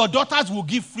 Your daughters will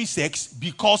give free sex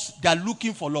because they are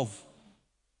looking for love.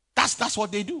 That's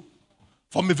what they do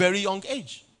from a very young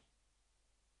age.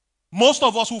 Most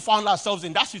of us who found ourselves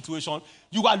in that situation,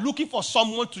 you are looking for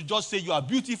someone to just say you are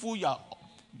beautiful, you are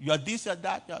You're this, you're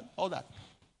that, you're all that.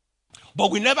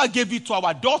 But we never gave it to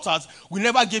our daughters. We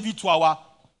never gave it to our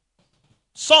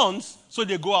sons, so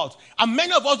they go out. And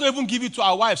many of us don't even give it to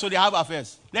our wives, so they have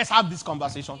affairs. Let's have this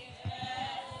conversation.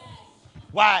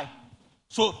 Why?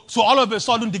 So all of a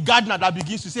sudden, the gardener that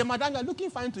begins to say, Madam, you're looking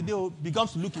fine today,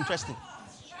 begins to look interesting.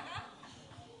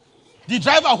 The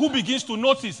driver who begins to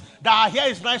notice that her hair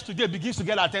is nice today begins to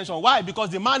get attention. Why? Because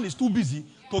the man is too busy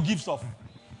to give stuff.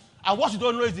 And what you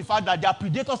don't know is the fact that there are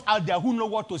predators out there who know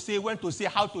what to say, when to say,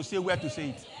 how to say, where to say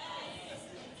it.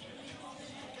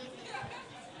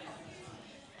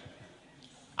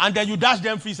 And then you dash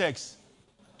them free sex.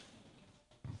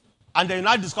 And then you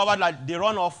now discover that they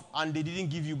run off and they didn't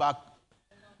give you back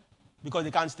because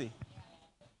they can't stay.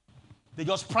 They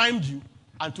just primed you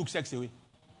and took sex away.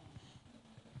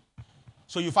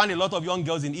 So you find a lot of young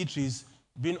girls in eateries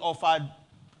being offered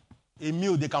a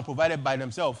meal they can provide it by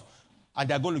themselves, and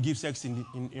they're going to give sex in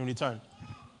return.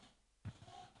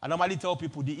 I normally tell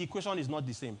people the equation is not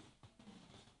the same.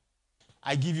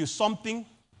 I give you something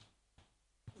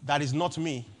that is not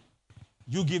me.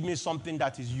 You give me something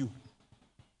that is you.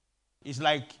 It's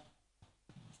like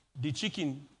the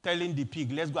chicken telling the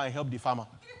pig, let's go and help the farmer.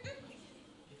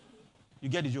 You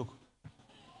get the joke?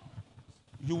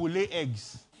 You will lay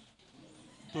eggs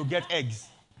to get eggs.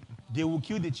 They will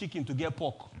kill the chicken to get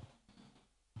pork.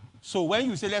 So when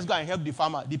you say, let's go and help the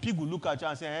farmer, the pig will look at you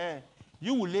and say,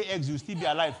 you will lay eggs, you'll still be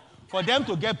alive. For them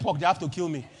to get pork, they have to kill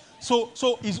me. So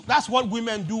that's what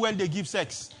women do when they give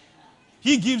sex.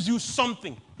 He gives you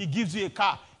something. He gives you a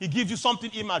car. He gives you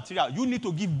something immaterial. You need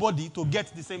to give body to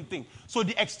get the same thing. So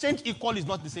the exchange equal is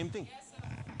not the same thing. Yes, sir.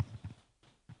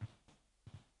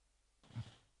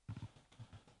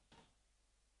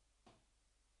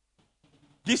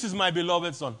 This is my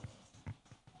beloved son.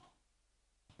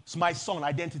 It's my son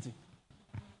identity.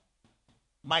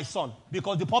 My son.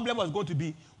 Because the problem was going to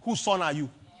be, whose son are you?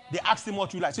 They asked him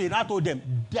what you like. So he now told them,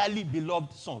 dearly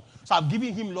beloved son. So I've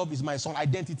given him love is my son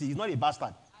identity. He's not a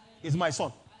bastard. He's my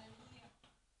son.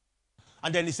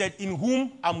 And then he said, in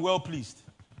whom I'm well pleased.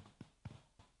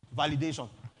 Validation.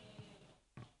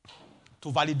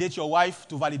 To validate your wife,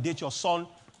 to validate your son,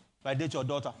 validate your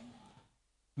daughter.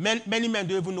 Many men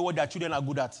don't even know what their children are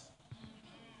good at.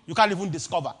 You can't even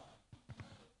discover.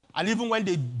 And even when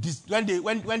they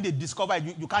discover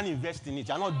it, you can't invest in it.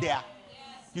 You're not there.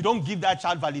 You don't give that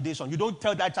child validation. You don't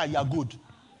tell that child you're good.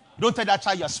 You don't tell that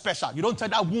child you're special. You don't tell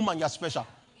that woman you're special.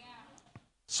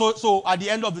 So at the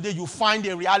end of the day, you find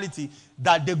a reality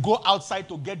that they go outside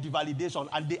to get the validation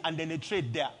and then they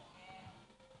trade there.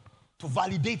 To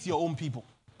validate your own people.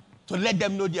 To let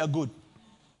them know they are good.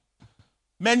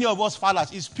 Many of us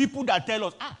fathers, it's people that tell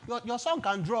us, your son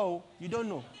can draw. You don't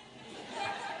know.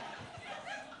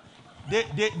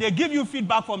 They give you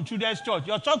feedback from children's church.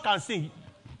 Your child can sing.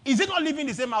 Is it not living in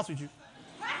the same house with you?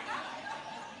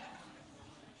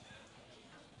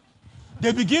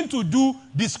 They begin to do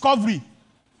discovery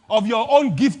of your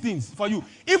own giftings for you.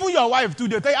 Even your wife too,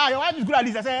 they tell you, your wife is good at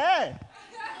this. I say, hey.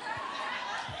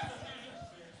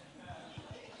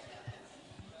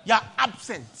 You're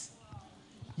absent.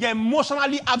 You're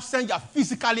emotionally absent. You're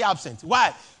physically absent.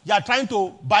 Why? You're trying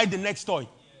to buy the next toy.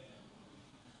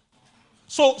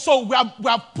 So we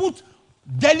have put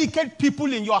delicate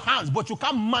people in your hands, but you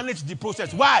can't manage the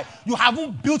process. Why? You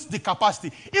haven't built the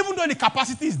capacity. Even though the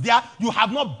capacity is there, you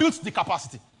have not built the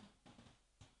capacity.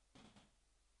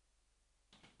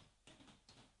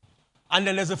 And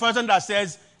then there's a version that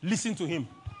says, listen to him,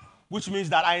 which means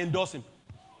that I endorse him.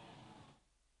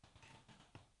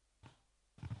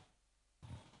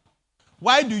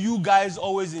 Why do you guys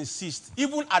always insist,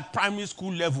 even at primary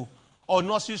school level or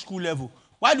nursery school level,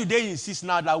 why do they insist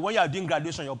now that when you are doing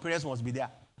graduation, your parents must be there?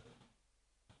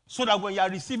 So that when you are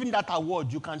receiving that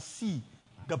award, you can see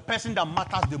the person that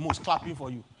matters the most clapping for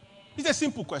you. It's a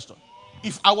simple question.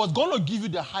 If I was going to give you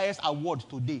the highest award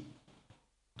today,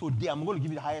 I'm going to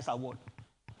give you the highest award.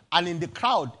 And in the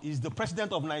crowd is the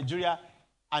president of Nigeria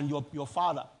and your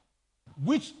father.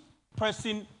 Which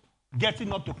person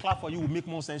getting up to clap for you will make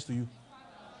more sense to you?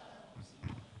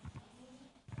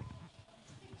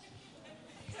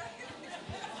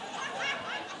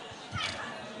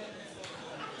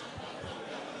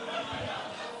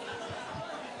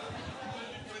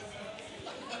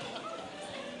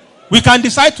 We can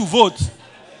decide to vote.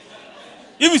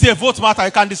 If it's a vote matter,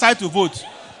 you can decide to vote.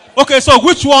 Okay, so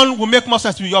which one will make more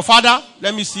sense to you? Your father?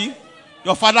 Let me see.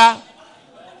 Your father?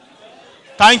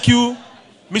 Thank you.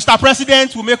 Mr.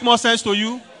 President will make more sense to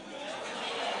you.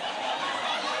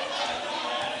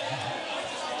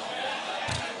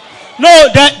 No,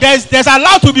 there's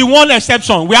allowed to be one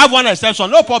exception. We have one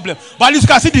exception, no problem. But at least you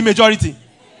can see the majority.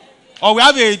 Or we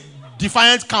have a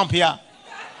defiant camp here.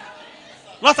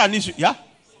 Not an issue. Yeah?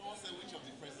 Someone said which of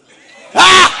the presidents?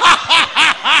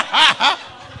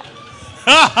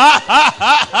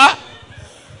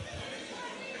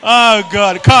 Oh,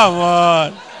 God. Come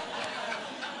on.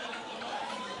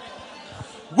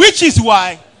 Which is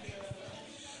why,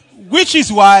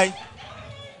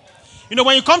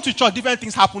 when you come to church, different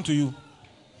things happen to you.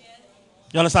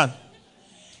 You understand?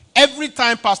 Every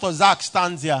time Pastor Zach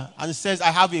stands here and says,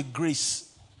 I have a grace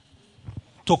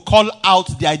to call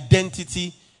out the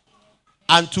identity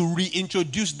and to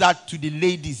reintroduce that to the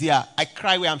ladies here, I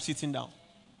cry where I'm sitting down.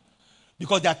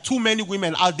 Because there are too many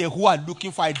women out there who are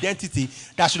looking for identity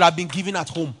that should have been given at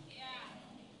home.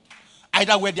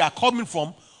 Either where they are coming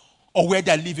from or where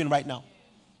they are living right now.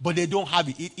 But they don't have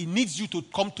it. It needs you to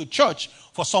come to church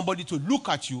for somebody to look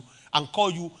at you and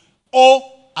call you, oh,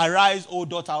 arise, O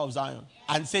daughter of Zion.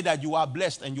 And say that you are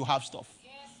blessed and you have stuff.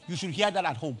 You should hear that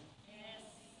at home.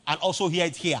 And also hear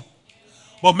it here.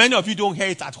 But many of you don't hear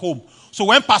it at home. So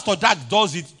when Pastor Jack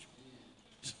does it,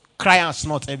 cry and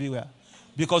snort everywhere.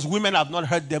 Because women have not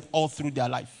heard them all through their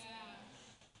life.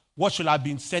 What should have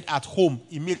been said at home,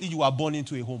 immediately you are born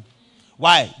into a home.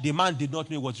 Why? The man did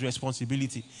not know it was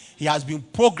responsibility. He has been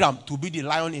programmed to be the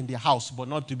lion in the house, but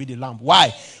not to be the lamb.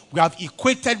 Why? We have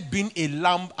equated being a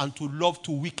lamb and to love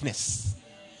to weakness.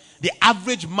 The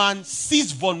average man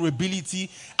sees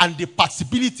vulnerability and the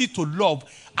possibility to love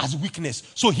as weakness.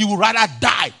 So he would rather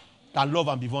die than love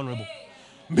and be vulnerable.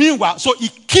 Meanwhile, so he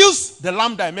kills the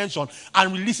lamb dimension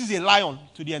and releases a lion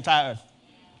to the entire earth.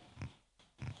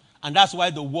 And that's why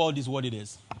the world is what it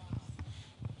is.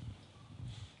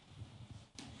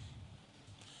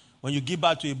 When you give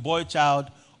birth to a boy child,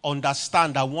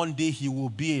 understand that one day he will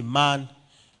be a man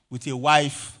with a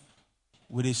wife,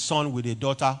 with a son, with a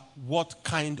daughter. What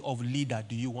kind of leader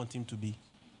do you want him to be?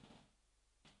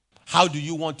 How do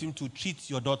you want him to treat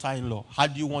your daughter-in-law? How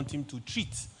do you want him to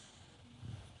treat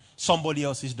somebody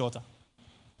else's daughter?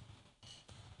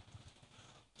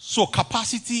 So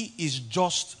capacity is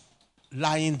just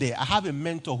lying there. I have a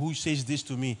mentor who says this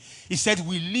to me. He said,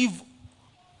 we live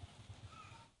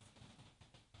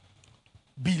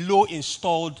below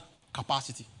installed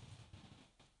capacity.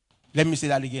 Let me say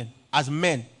that again. As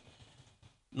men,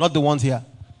 not the ones here,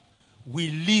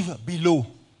 we live below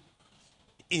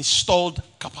installed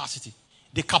capacity.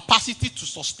 The capacity to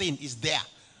sustain is there,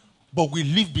 but we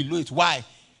live below it. Why?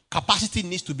 Capacity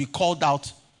needs to be called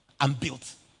out and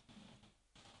built.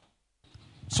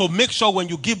 So make sure when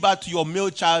you give birth to your male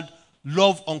child,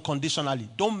 love unconditionally.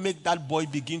 Don't make that boy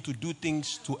begin to do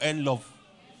things to earn love.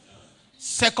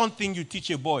 Second thing you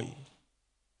teach a boy,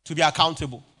 to be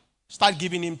accountable. Start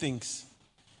giving him things.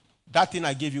 That thing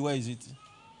I gave you, where is it?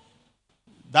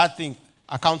 That thing,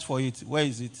 account for it. Where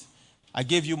is it? I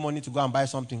gave you money to go and buy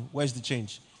something. Where's the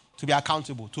change? To be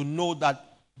accountable. To know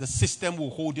that the system will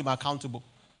hold him accountable.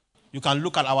 You can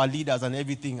look at our leaders and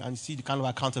everything and see the kind of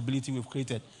accountability we've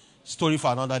created. Story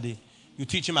for another day. You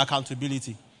teach him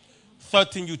accountability.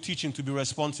 Third thing, you teach him to be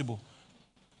responsible.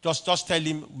 Just tell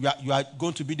him you are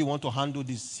going to be the one to handle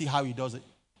this. See how he does it.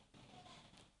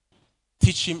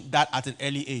 Teach him that at an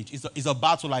early age. It's a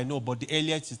battle, I know, but the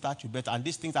earlier you start, you better. And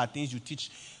these things are things you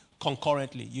teach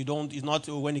concurrently. It's not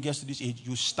when he gets to this age,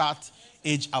 you start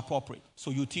age appropriate. So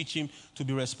you teach him to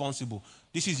be responsible.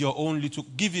 This is your own little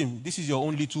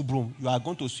broom. You are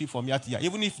going to sweep from here to here.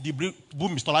 Even if the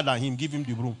broom is taller than him, give him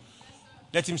the broom.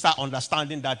 Let him start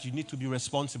understanding that you need to be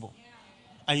responsible.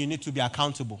 And you need to be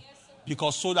accountable.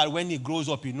 Because so that when he grows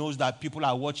up, he knows that people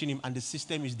are watching him and the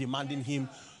system is demanding him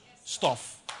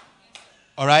stuff.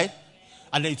 All right?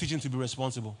 And then you teach him to be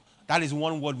responsible. That is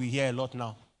one word we hear a lot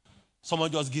now.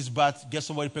 Someone just gives birth, gets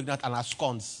somebody pregnant, and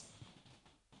absconds.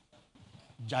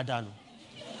 Jadano.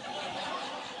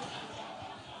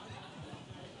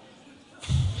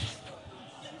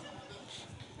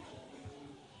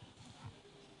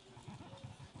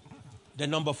 Then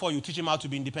number 4, you teach him how to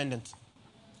be independent.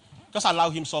 Just allow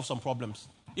him solve some problems.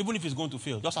 Even if he's going to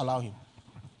fail, just allow him.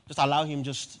 Just allow him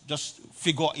just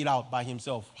figure it out by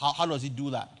himself. How does he do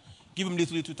that? Give him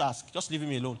little tasks. Just leave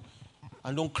him alone.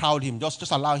 And don't crowd him.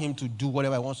 Just allow him to do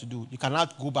whatever he wants to do. You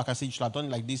cannot go back and say, you should have done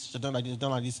it like this, you should have done it like this,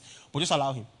 done like this. But just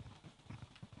allow him.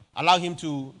 Allow him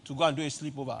to go and do a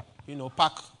sleepover.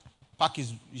 Pack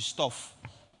his stuff.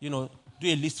 Do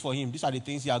a list for him. These are the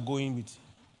things you are going with.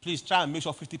 Please try and make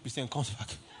sure 50% comes back.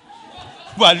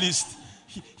 But at least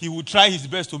he will try his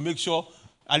best to make sure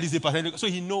at least the percentage. So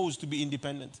he knows to be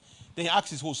independent. Then he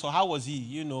asks his host, so how was he?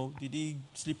 Did he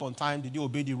sleep on time? Did he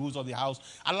obey the rules of the house?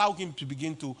 Allow him to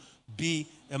begin to be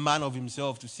a man of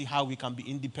himself, to see how he can be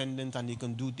independent and he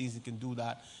can do this, he can do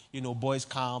that. Boys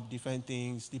camp, different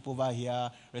things, sleep over here,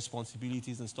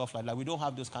 responsibilities and stuff like that. We don't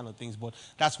have those kind of things, but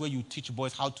that's where you teach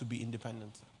boys how to be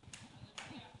independent.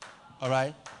 All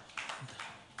right?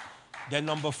 Then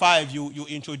number 5, you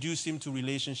introduce him to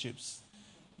relationships.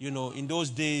 In those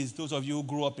days, those of you who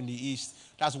grew up in the East,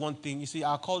 that's one thing. You see,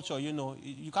 our culture,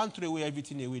 you can't throw away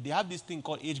everything away. They have this thing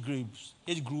called age groups,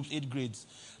 age grades.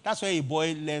 That's where a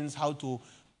boy learns how to,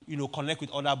 connect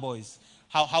with other boys,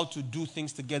 how to do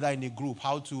things together in a group,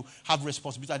 how to have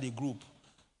responsibility as a group.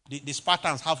 The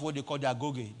Spartans have what they call their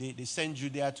goge. They send you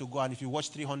there to go, and if you watch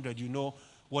 300, you know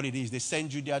what it is. They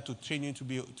send you there to train you to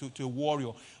be to a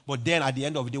warrior. But then at the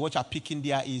end of the day, what you're picking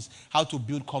there is how to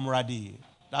build camaraderie.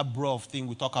 That bro thing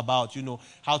we talk about,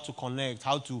 how to connect,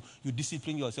 how to you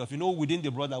discipline yourself. Within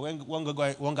the brother, when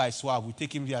one guy swab, we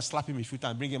take him there, slap him in the shoot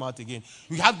and bring him out again.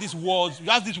 You have these words, you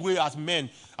have this way as men.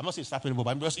 I'm not saying slapping him, but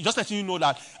I'm just letting you know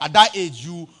that at that age,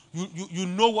 you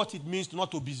know what it means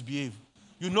not to misbehave.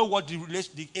 You know what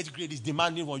the age grade is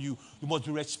demanding from you. You must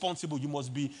be responsible. You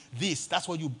must be this. That's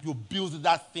why you build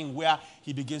that thing where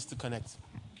he begins to connect.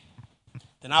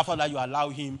 Then after that, you allow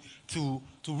him to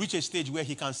reach a stage where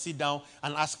he can sit down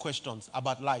and ask questions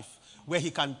about life, where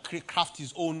he can craft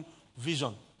his own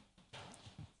vision.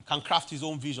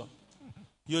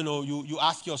 You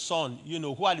ask your son,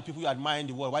 who are the people you admire in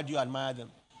the world? Why do you admire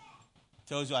them?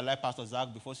 Tells you, I like Pastor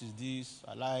Zach before she's this.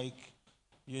 I like,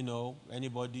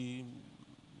 anybody,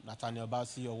 Nathaniel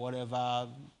Bassi or whatever,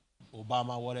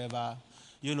 Obama, whatever.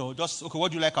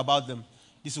 What do you like about them?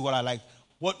 This is what I like.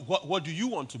 What do you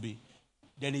want to be?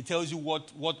 Then he tells you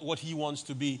what he wants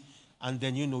to be. And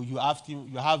then, you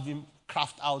have him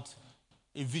craft out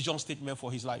a vision statement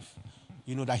for his life.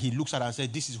 That he looks at and says,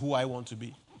 this is who I want to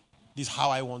be. This is how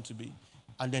I want to be.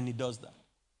 And then he does that.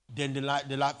 Then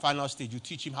the final stage, you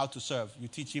teach him how to serve. You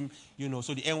teach him,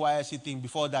 so the NYSC thing,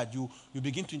 before that, you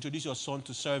begin to introduce your son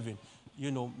to serving.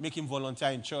 Make him volunteer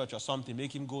in church or something.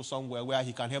 Make him go somewhere where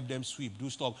he can help them sweep, do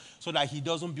stuff, so that he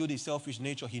doesn't build a selfish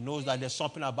nature. He knows that there's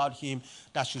something about him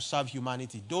that should serve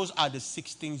humanity. Those are the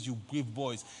 6 things you give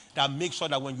boys that make sure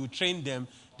that when you train them,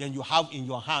 then you have in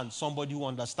your hand somebody who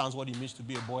understands what it means to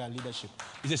be a boy and leadership.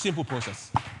 It's a simple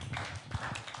process.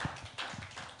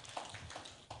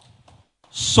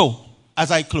 So,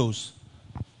 as I close,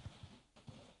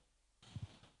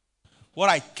 what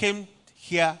I came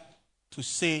here to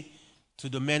say to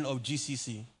the men of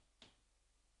GCC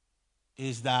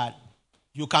is that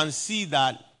you can see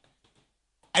that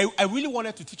I really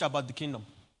wanted to teach about the kingdom.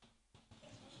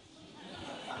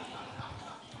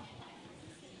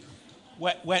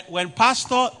 When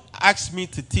Pastor asked me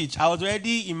to teach, I was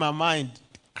already in my mind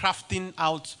crafting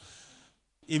out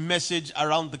a message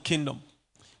around the kingdom.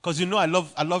 Because I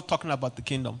love talking about the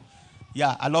kingdom.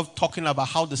 Yeah, I love talking about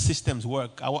how the systems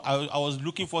work. I was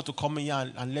looking forward to coming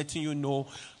here and letting you know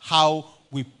how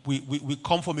we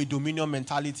come from a dominion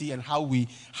mentality and how we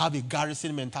have a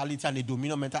garrison mentality and a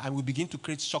dominion mentality, and we begin to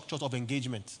create structures of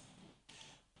engagement.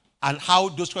 And how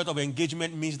those structures of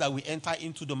engagement means that we enter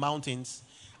into the mountains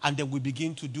and then we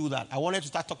begin to do that. I wanted to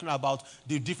start talking about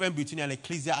the difference between an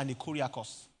ecclesia and a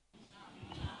kuriakos.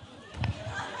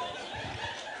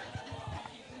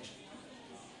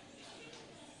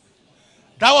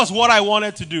 That was what I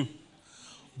wanted to do.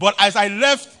 But as I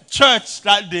left church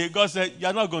that day, God said,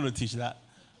 you're not going to teach that.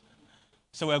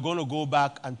 So we're going to go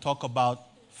back and talk about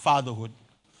fatherhood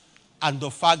and the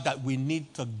fact that we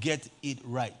need to get it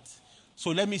right.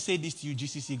 So let me say this to you,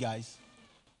 GCC guys.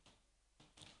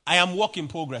 I am work in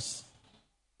progress.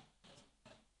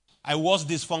 I was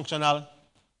dysfunctional.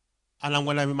 And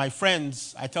when I'm with my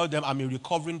friends, I tell them I'm a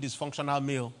recovering dysfunctional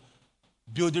male,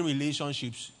 building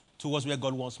relationships towards where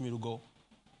God wants me to go.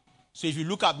 So if you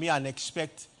look at me and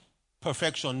expect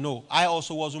perfection, no. I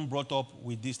also wasn't brought up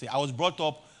with this thing. I was brought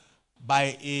up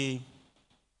by a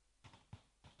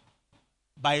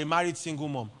married single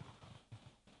mom.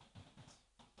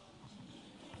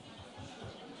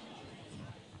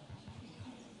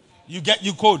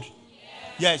 You code?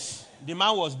 Yes. The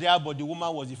man was there, but the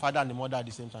woman was the father and the mother at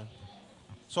the same time.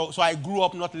 So I grew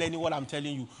up not learning what I'm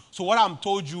telling you. So what I'm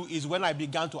told you is when I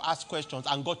began to ask questions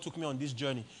and God took me on this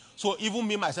journey. So even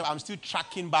me, myself, I'm still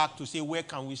tracking back to say, where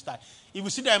can we start? If you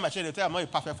sit there in my chair, they tell I'm not a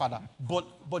perfect father.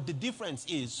 But the difference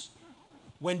is,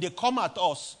 when they come at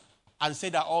us and say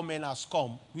that all men are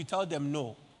scum, we tell them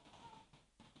no.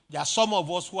 There are some of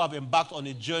us who have embarked on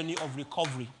a journey of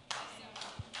recovery.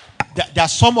 There are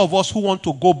some of us who want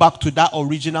to go back to that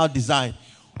original design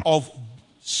of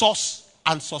source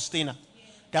and sustainer.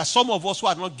 There are some of us who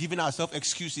are not giving ourselves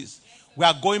excuses. We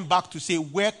are going back to say,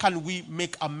 where can we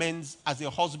make amends as a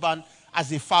husband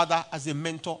as a father, as a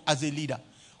mentor, as a leader.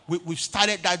 We've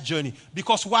started that journey.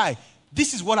 Because why?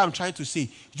 This is what I'm trying to say.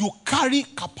 You carry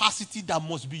capacity that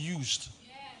must be used.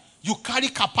 You carry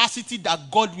capacity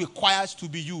that God requires to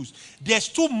be used. There's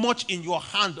too much in your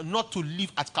hand not to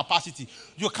live at capacity.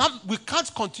 We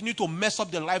can't continue to mess up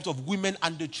the lives of women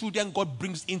and the children God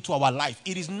brings into our life.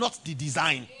 It is not the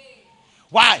design.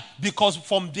 Why? Because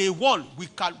from day one, we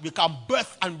can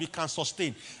birth and we can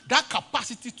sustain. That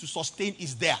capacity to sustain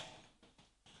is there.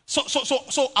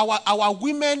 So our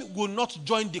women will not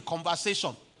join the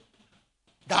conversation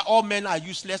that all men are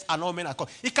useless and all men are...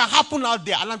 It can happen out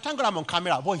there, and I'm thank God I'm on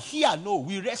camera. But here, no,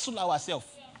 we wrestle ourselves.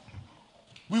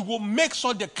 We will make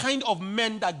sure the kind of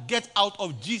men that get out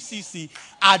of GCC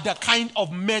are the kind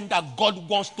of men that God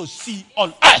wants to see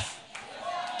on earth.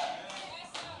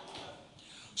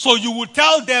 So you will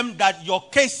tell them that your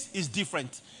case is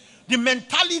different. The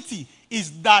mentality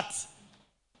is that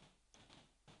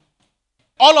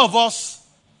all of us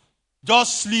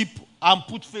just sleep and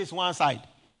put face one side.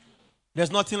 There's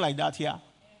nothing like that here.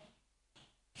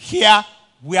 Here,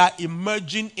 we are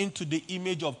emerging into the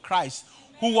image of Christ,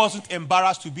 who wasn't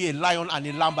embarrassed to be a lion and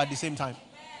a lamb at the same time.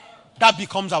 That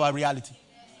becomes our reality.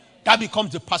 That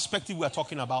becomes the perspective we're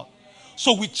talking about.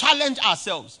 So we challenge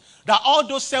ourselves that all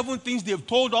those 7 things they've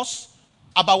told us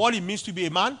about what it means to be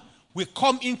a man, we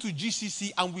come into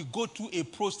GCC and we go through a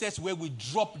process where we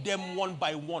drop them one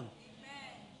by one.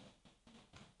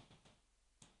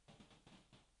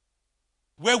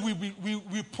 Where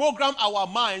we program our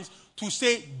minds to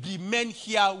say, the men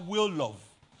here will love.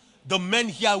 The men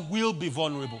here will be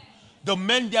vulnerable. The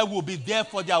men there will be there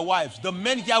for their wives. The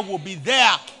men here will be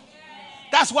there.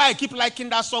 That's why I keep liking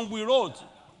that song we wrote.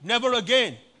 Never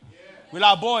again with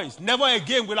our boys. Never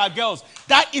again with our girls.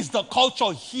 That is the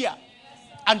culture here.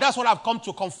 And that's what I've come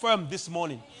to confirm this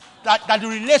morning. That the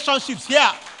relationships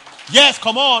here, yes,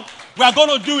 come on, we are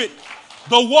going to do it.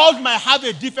 The world might have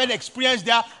a different experience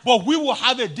there, but we will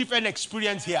have a different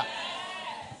experience here.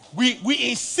 We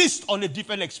insist on a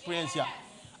different experience here.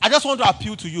 I just want to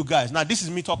appeal to you guys. Now, this is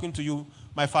me talking to you,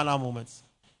 my final moments.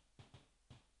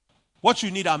 What you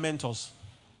need are mentors.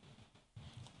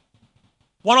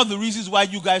 One of the reasons why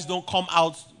you guys don't come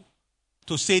out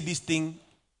to say this thing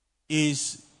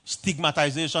is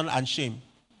stigmatization and shame.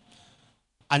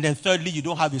 And then thirdly, you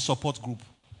don't have a support group.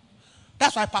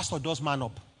 That's why Pastor does Man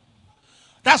Up.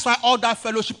 That's why all that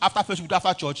fellowship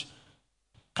after church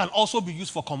can also be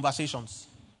used for conversations.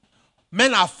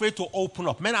 Men are afraid to open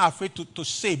up. Men are afraid to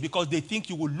say because they think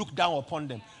you will look down upon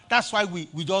them. That's why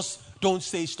we just don't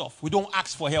say stuff. We don't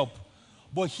ask for help.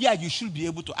 But here you should be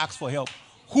able to ask for help.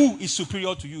 Who is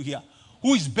superior to you here?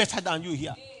 Who is better than you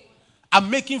here? I'm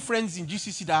making friends in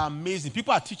GCC that are amazing.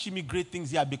 People are teaching me great things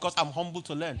here because I'm humble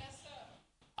to learn.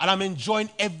 And I'm enjoying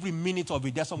every minute of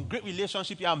it. There's some great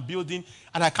relationship here I'm building,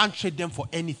 and I can't trade them for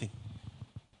anything.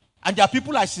 And there are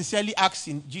people I sincerely ask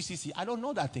in GCC, I don't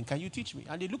know that thing. Can you teach me?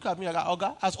 And they look at me like,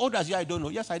 Oga, as old as you are, I don't know.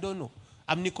 Yes, I don't know.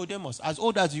 I'm Nicodemus. As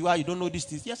old as you are, you don't know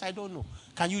this. Yes, I don't know.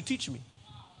 Can you teach me?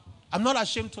 I'm not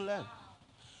ashamed to learn.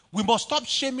 We must stop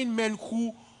shaming men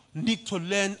who need to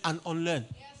learn and unlearn.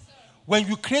 Yes, when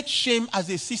you create shame as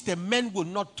a system, men will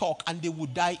not talk and they will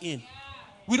die in.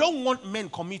 We don't want men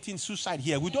committing suicide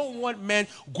here. We don't want men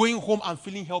going home and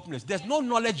feeling helpless. There's no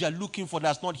knowledge you're looking for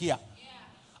that's not here.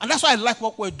 And that's why I like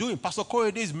what we're doing. Pastor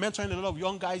Korede is mentoring a lot of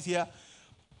young guys here.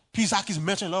 Pizak is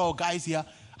mentoring a lot of guys here.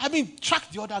 I mean, track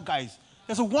the other guys.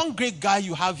 There's one great guy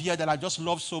you have here that I just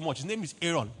love so much. His name is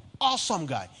Aaron. Awesome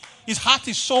guy. His heart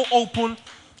is so open.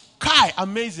 Kai,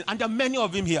 amazing. And there are many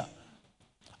of him here.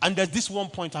 And there's this one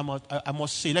point I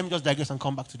must say. Let me just digress and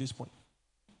come back to this point.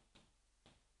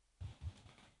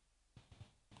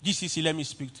 GCC, let me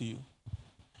speak to you.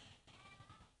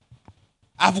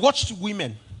 I've watched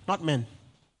women, not men,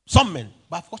 some men,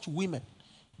 but I've watched women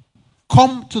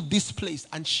come to this place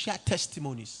and share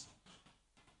testimonies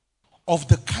of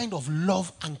the kind of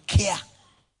love and care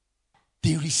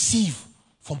they receive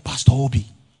from Pastor Obi.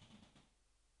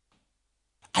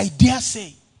 I dare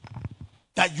say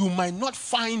that you might not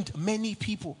find many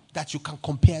people that you can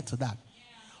compare to that.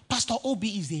 Pastor Obi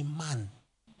is a man.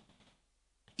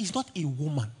 He's not a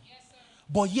woman. Yes,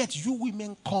 but yet you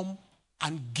women come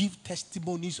and give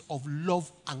testimonies of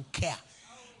love and care.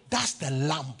 That's the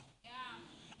lamb. Yeah.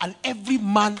 And every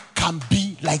man can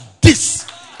be like this,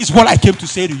 is what I came to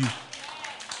say to you.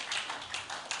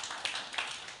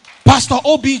 Pastor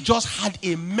Obi just had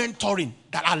a mentoring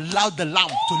that allowed the lamb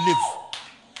to live.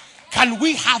 Can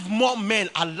we have more men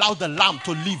allow the lamb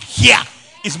to live? Here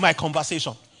is my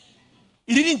conversation.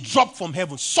 It didn't drop from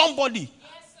heaven. Somebody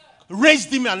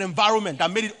raised him in an environment that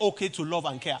made it okay to love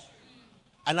and care.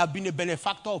 And I've been a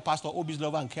benefactor of Pastor Obi's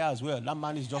love and care as well. That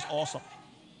man is just awesome.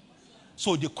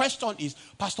 So the question is,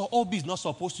 Pastor Obi is not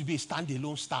supposed to be a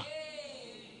standalone star.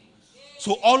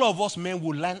 So all of us men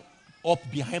will line up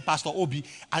behind Pastor Obi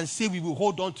and say, we will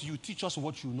hold on to you. Teach us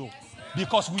what you know.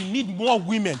 Because we need more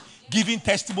women giving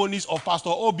testimonies of Pastor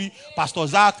Obi, Pastor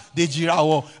Zach, Deji,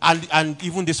 Irawo, and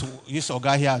even this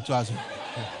guy here too as well.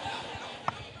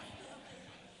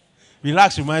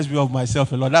 Relax reminds me of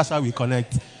myself a lot. That's how we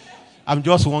connect. I'm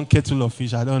just one kettle of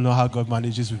fish. I don't know how God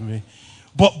manages with me.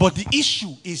 But the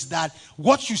issue is that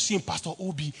what you see in Pastor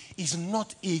Obi is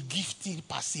not a gifting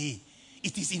per se.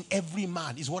 It is in every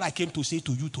man, is what I came to say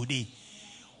to you today.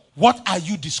 What are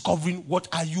you discovering? What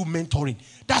are you mentoring?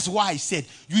 That's why I said,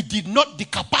 the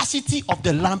capacity of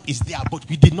the lamp is there, but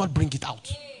we did not bring it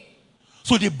out.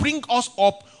 So they bring us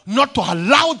up not to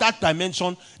allow that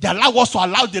dimension. They allow us to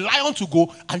allow the lion to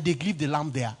go, and they leave the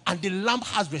lamb there. And the lamb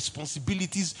has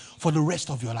responsibilities for the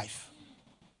rest of your life.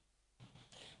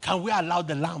 Can we allow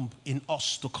the lamb in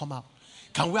us to come out?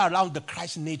 Can we allow the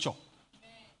Christ nature?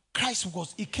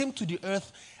 He came to the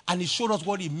earth and he showed us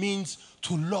what it means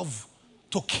to love,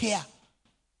 to care,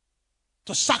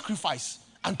 to sacrifice,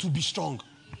 and to be strong.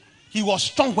 He was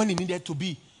strong when he needed to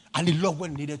be, and he loved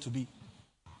when he needed to be.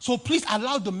 So please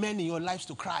allow the men in your lives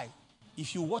to cry.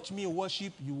 If you watch me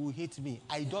worship, you will hate me.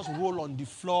 I just roll on the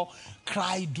floor,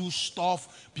 cry, do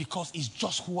stuff, because it's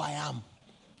just who I am.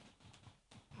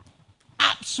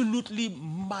 Absolutely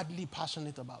madly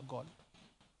passionate about God.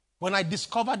 When I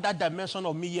discovered that dimension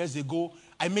of me years ago,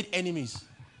 I made enemies.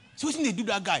 So what did they do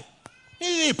that guy?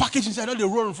 He package inside, all they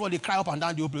roll on the floor, they cry up and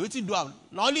down the open. What did he do?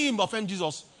 Not only him offend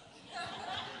Jesus.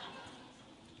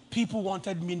 People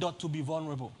wanted me not to be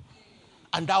vulnerable.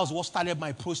 And that was what started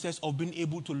my process of being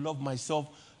able to love myself,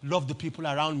 love the people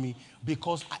around me,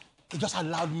 because it just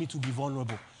allowed me to be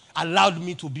vulnerable. Allowed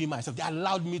me to be myself. They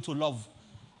allowed me to love.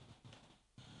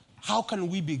 How can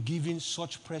we be giving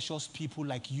such precious people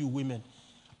like you women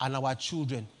and our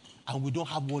children, and we don't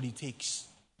have what it takes?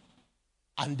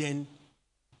 And then,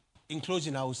 in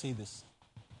closing, I will say this.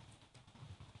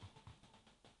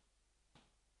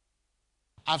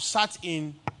 I've sat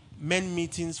in men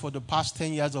meetings for the past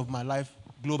 10 years of my life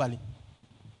globally.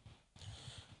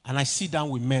 And I sit down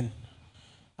with men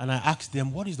and I ask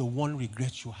them, what is the one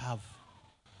regret you have?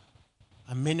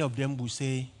 And many of them will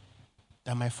say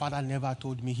that my father never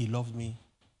told me he loved me,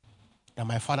 that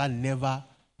my father never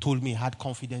told me he had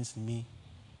confidence in me,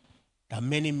 that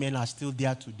many men are still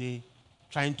there today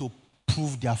trying to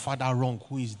prove their father wrong,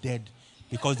 who is dead,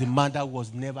 because the mother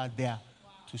was never there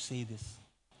to say this.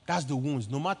 That's the wounds.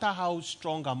 No matter how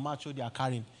strong and mature they are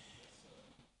carrying,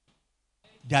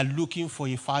 they are looking for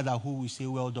a father who will say,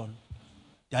 well done.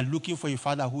 They are looking for a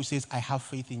father who says, I have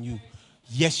faith in you.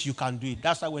 Yes, you can do it.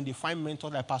 That's why when they find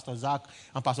mentors like Pastor Zach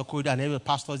and Pastor Corey and every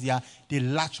pastors there, they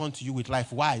latch on to you with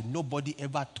life. Why? Nobody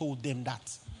ever told them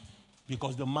that.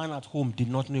 Because the man at home did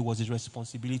not know it was his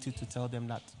responsibility to tell them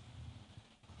that.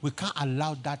 We can't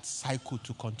allow that cycle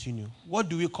to continue. What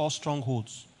do we call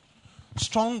strongholds?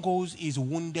 Strongholds is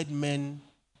wounded men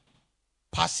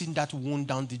passing that wound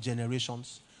down the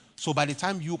generations. So by the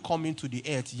time you come into the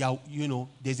earth,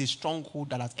 there's a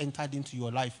stronghold that has entered into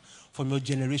your life from your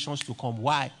generations to come.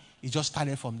 Why? It just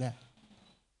started from there.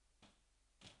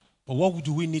 But what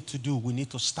do we need to do? We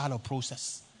need to start a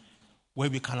process where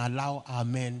we can allow our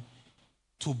men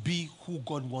to be who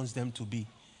God wants them to be.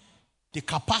 The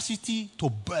capacity to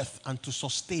birth and to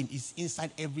sustain is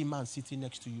inside every man sitting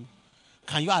next to you.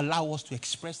 Can you allow us to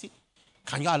express it?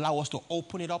 Can you allow us to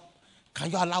open it up?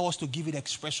 Can you allow us to give it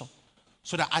expression?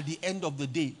 So that at the end of the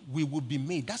day, we will be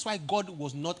made. That's why God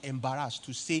was not embarrassed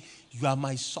to say, you are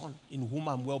my son in whom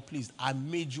I'm well pleased. I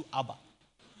made you Abba.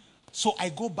 So I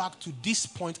go back to this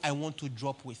point I want to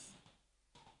drop with.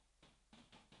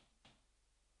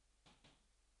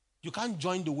 You can't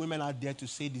join the women out there to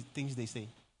say the things they say.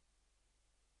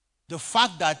 The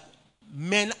fact that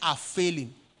men are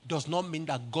failing does not mean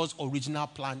that God's original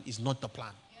plan is not the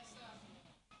plan. Yes,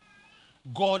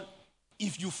 sir. God,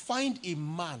 if you find a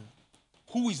man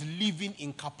who is living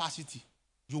in capacity,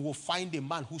 you will find a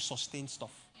man who sustains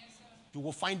stuff. Yes, sir. You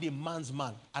will find a man's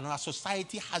man. And our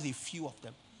society has a few of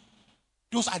them.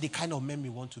 Those are the kind of men we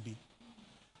want to be.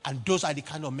 And those are the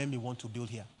kind of men we want to build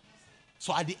here.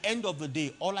 So at the end of the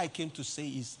day, all I came to say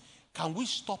is, can we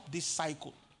stop this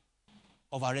cycle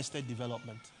of arrested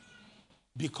development?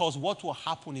 Because what will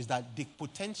happen is that the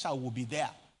potential will be there,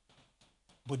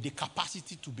 but the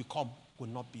capacity to become will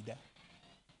not be there.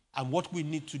 And what we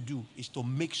need to do is to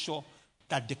make sure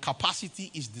that the capacity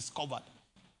is discovered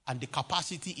and the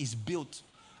capacity is built,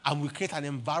 and we create an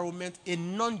environment, a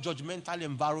non-judgmental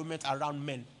environment around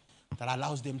men that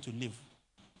allows them to live.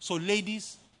 So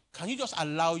ladies, can you just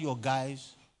allow your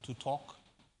guys to talk?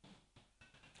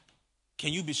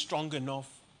 Can you be strong enough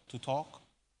to talk?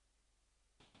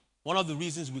 One of the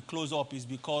reasons we close up is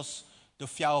because the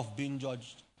fear of being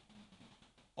judged.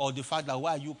 Or the fact that,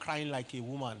 why are you crying like a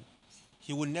woman?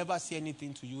 He will never say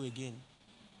anything to you again.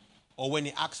 Or when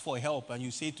he asks for help and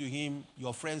you say to him,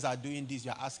 your friends are doing this,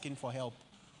 you're asking for help.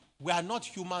 We are not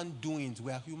human doings,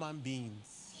 we are human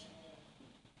beings.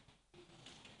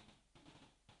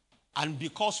 And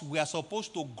because we are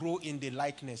supposed to grow in the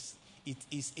likeness, it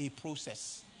is a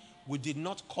process. We did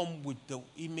not come with the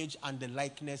image and the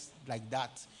likeness like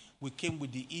that. We came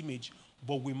with the image,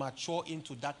 but we mature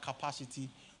into that capacity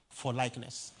for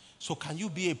likeness. So can you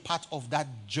be a part of that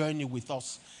journey with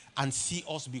us and see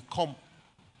us become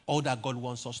all that God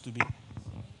wants us to be?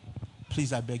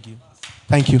 Please, I beg you.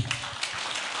 Thank you.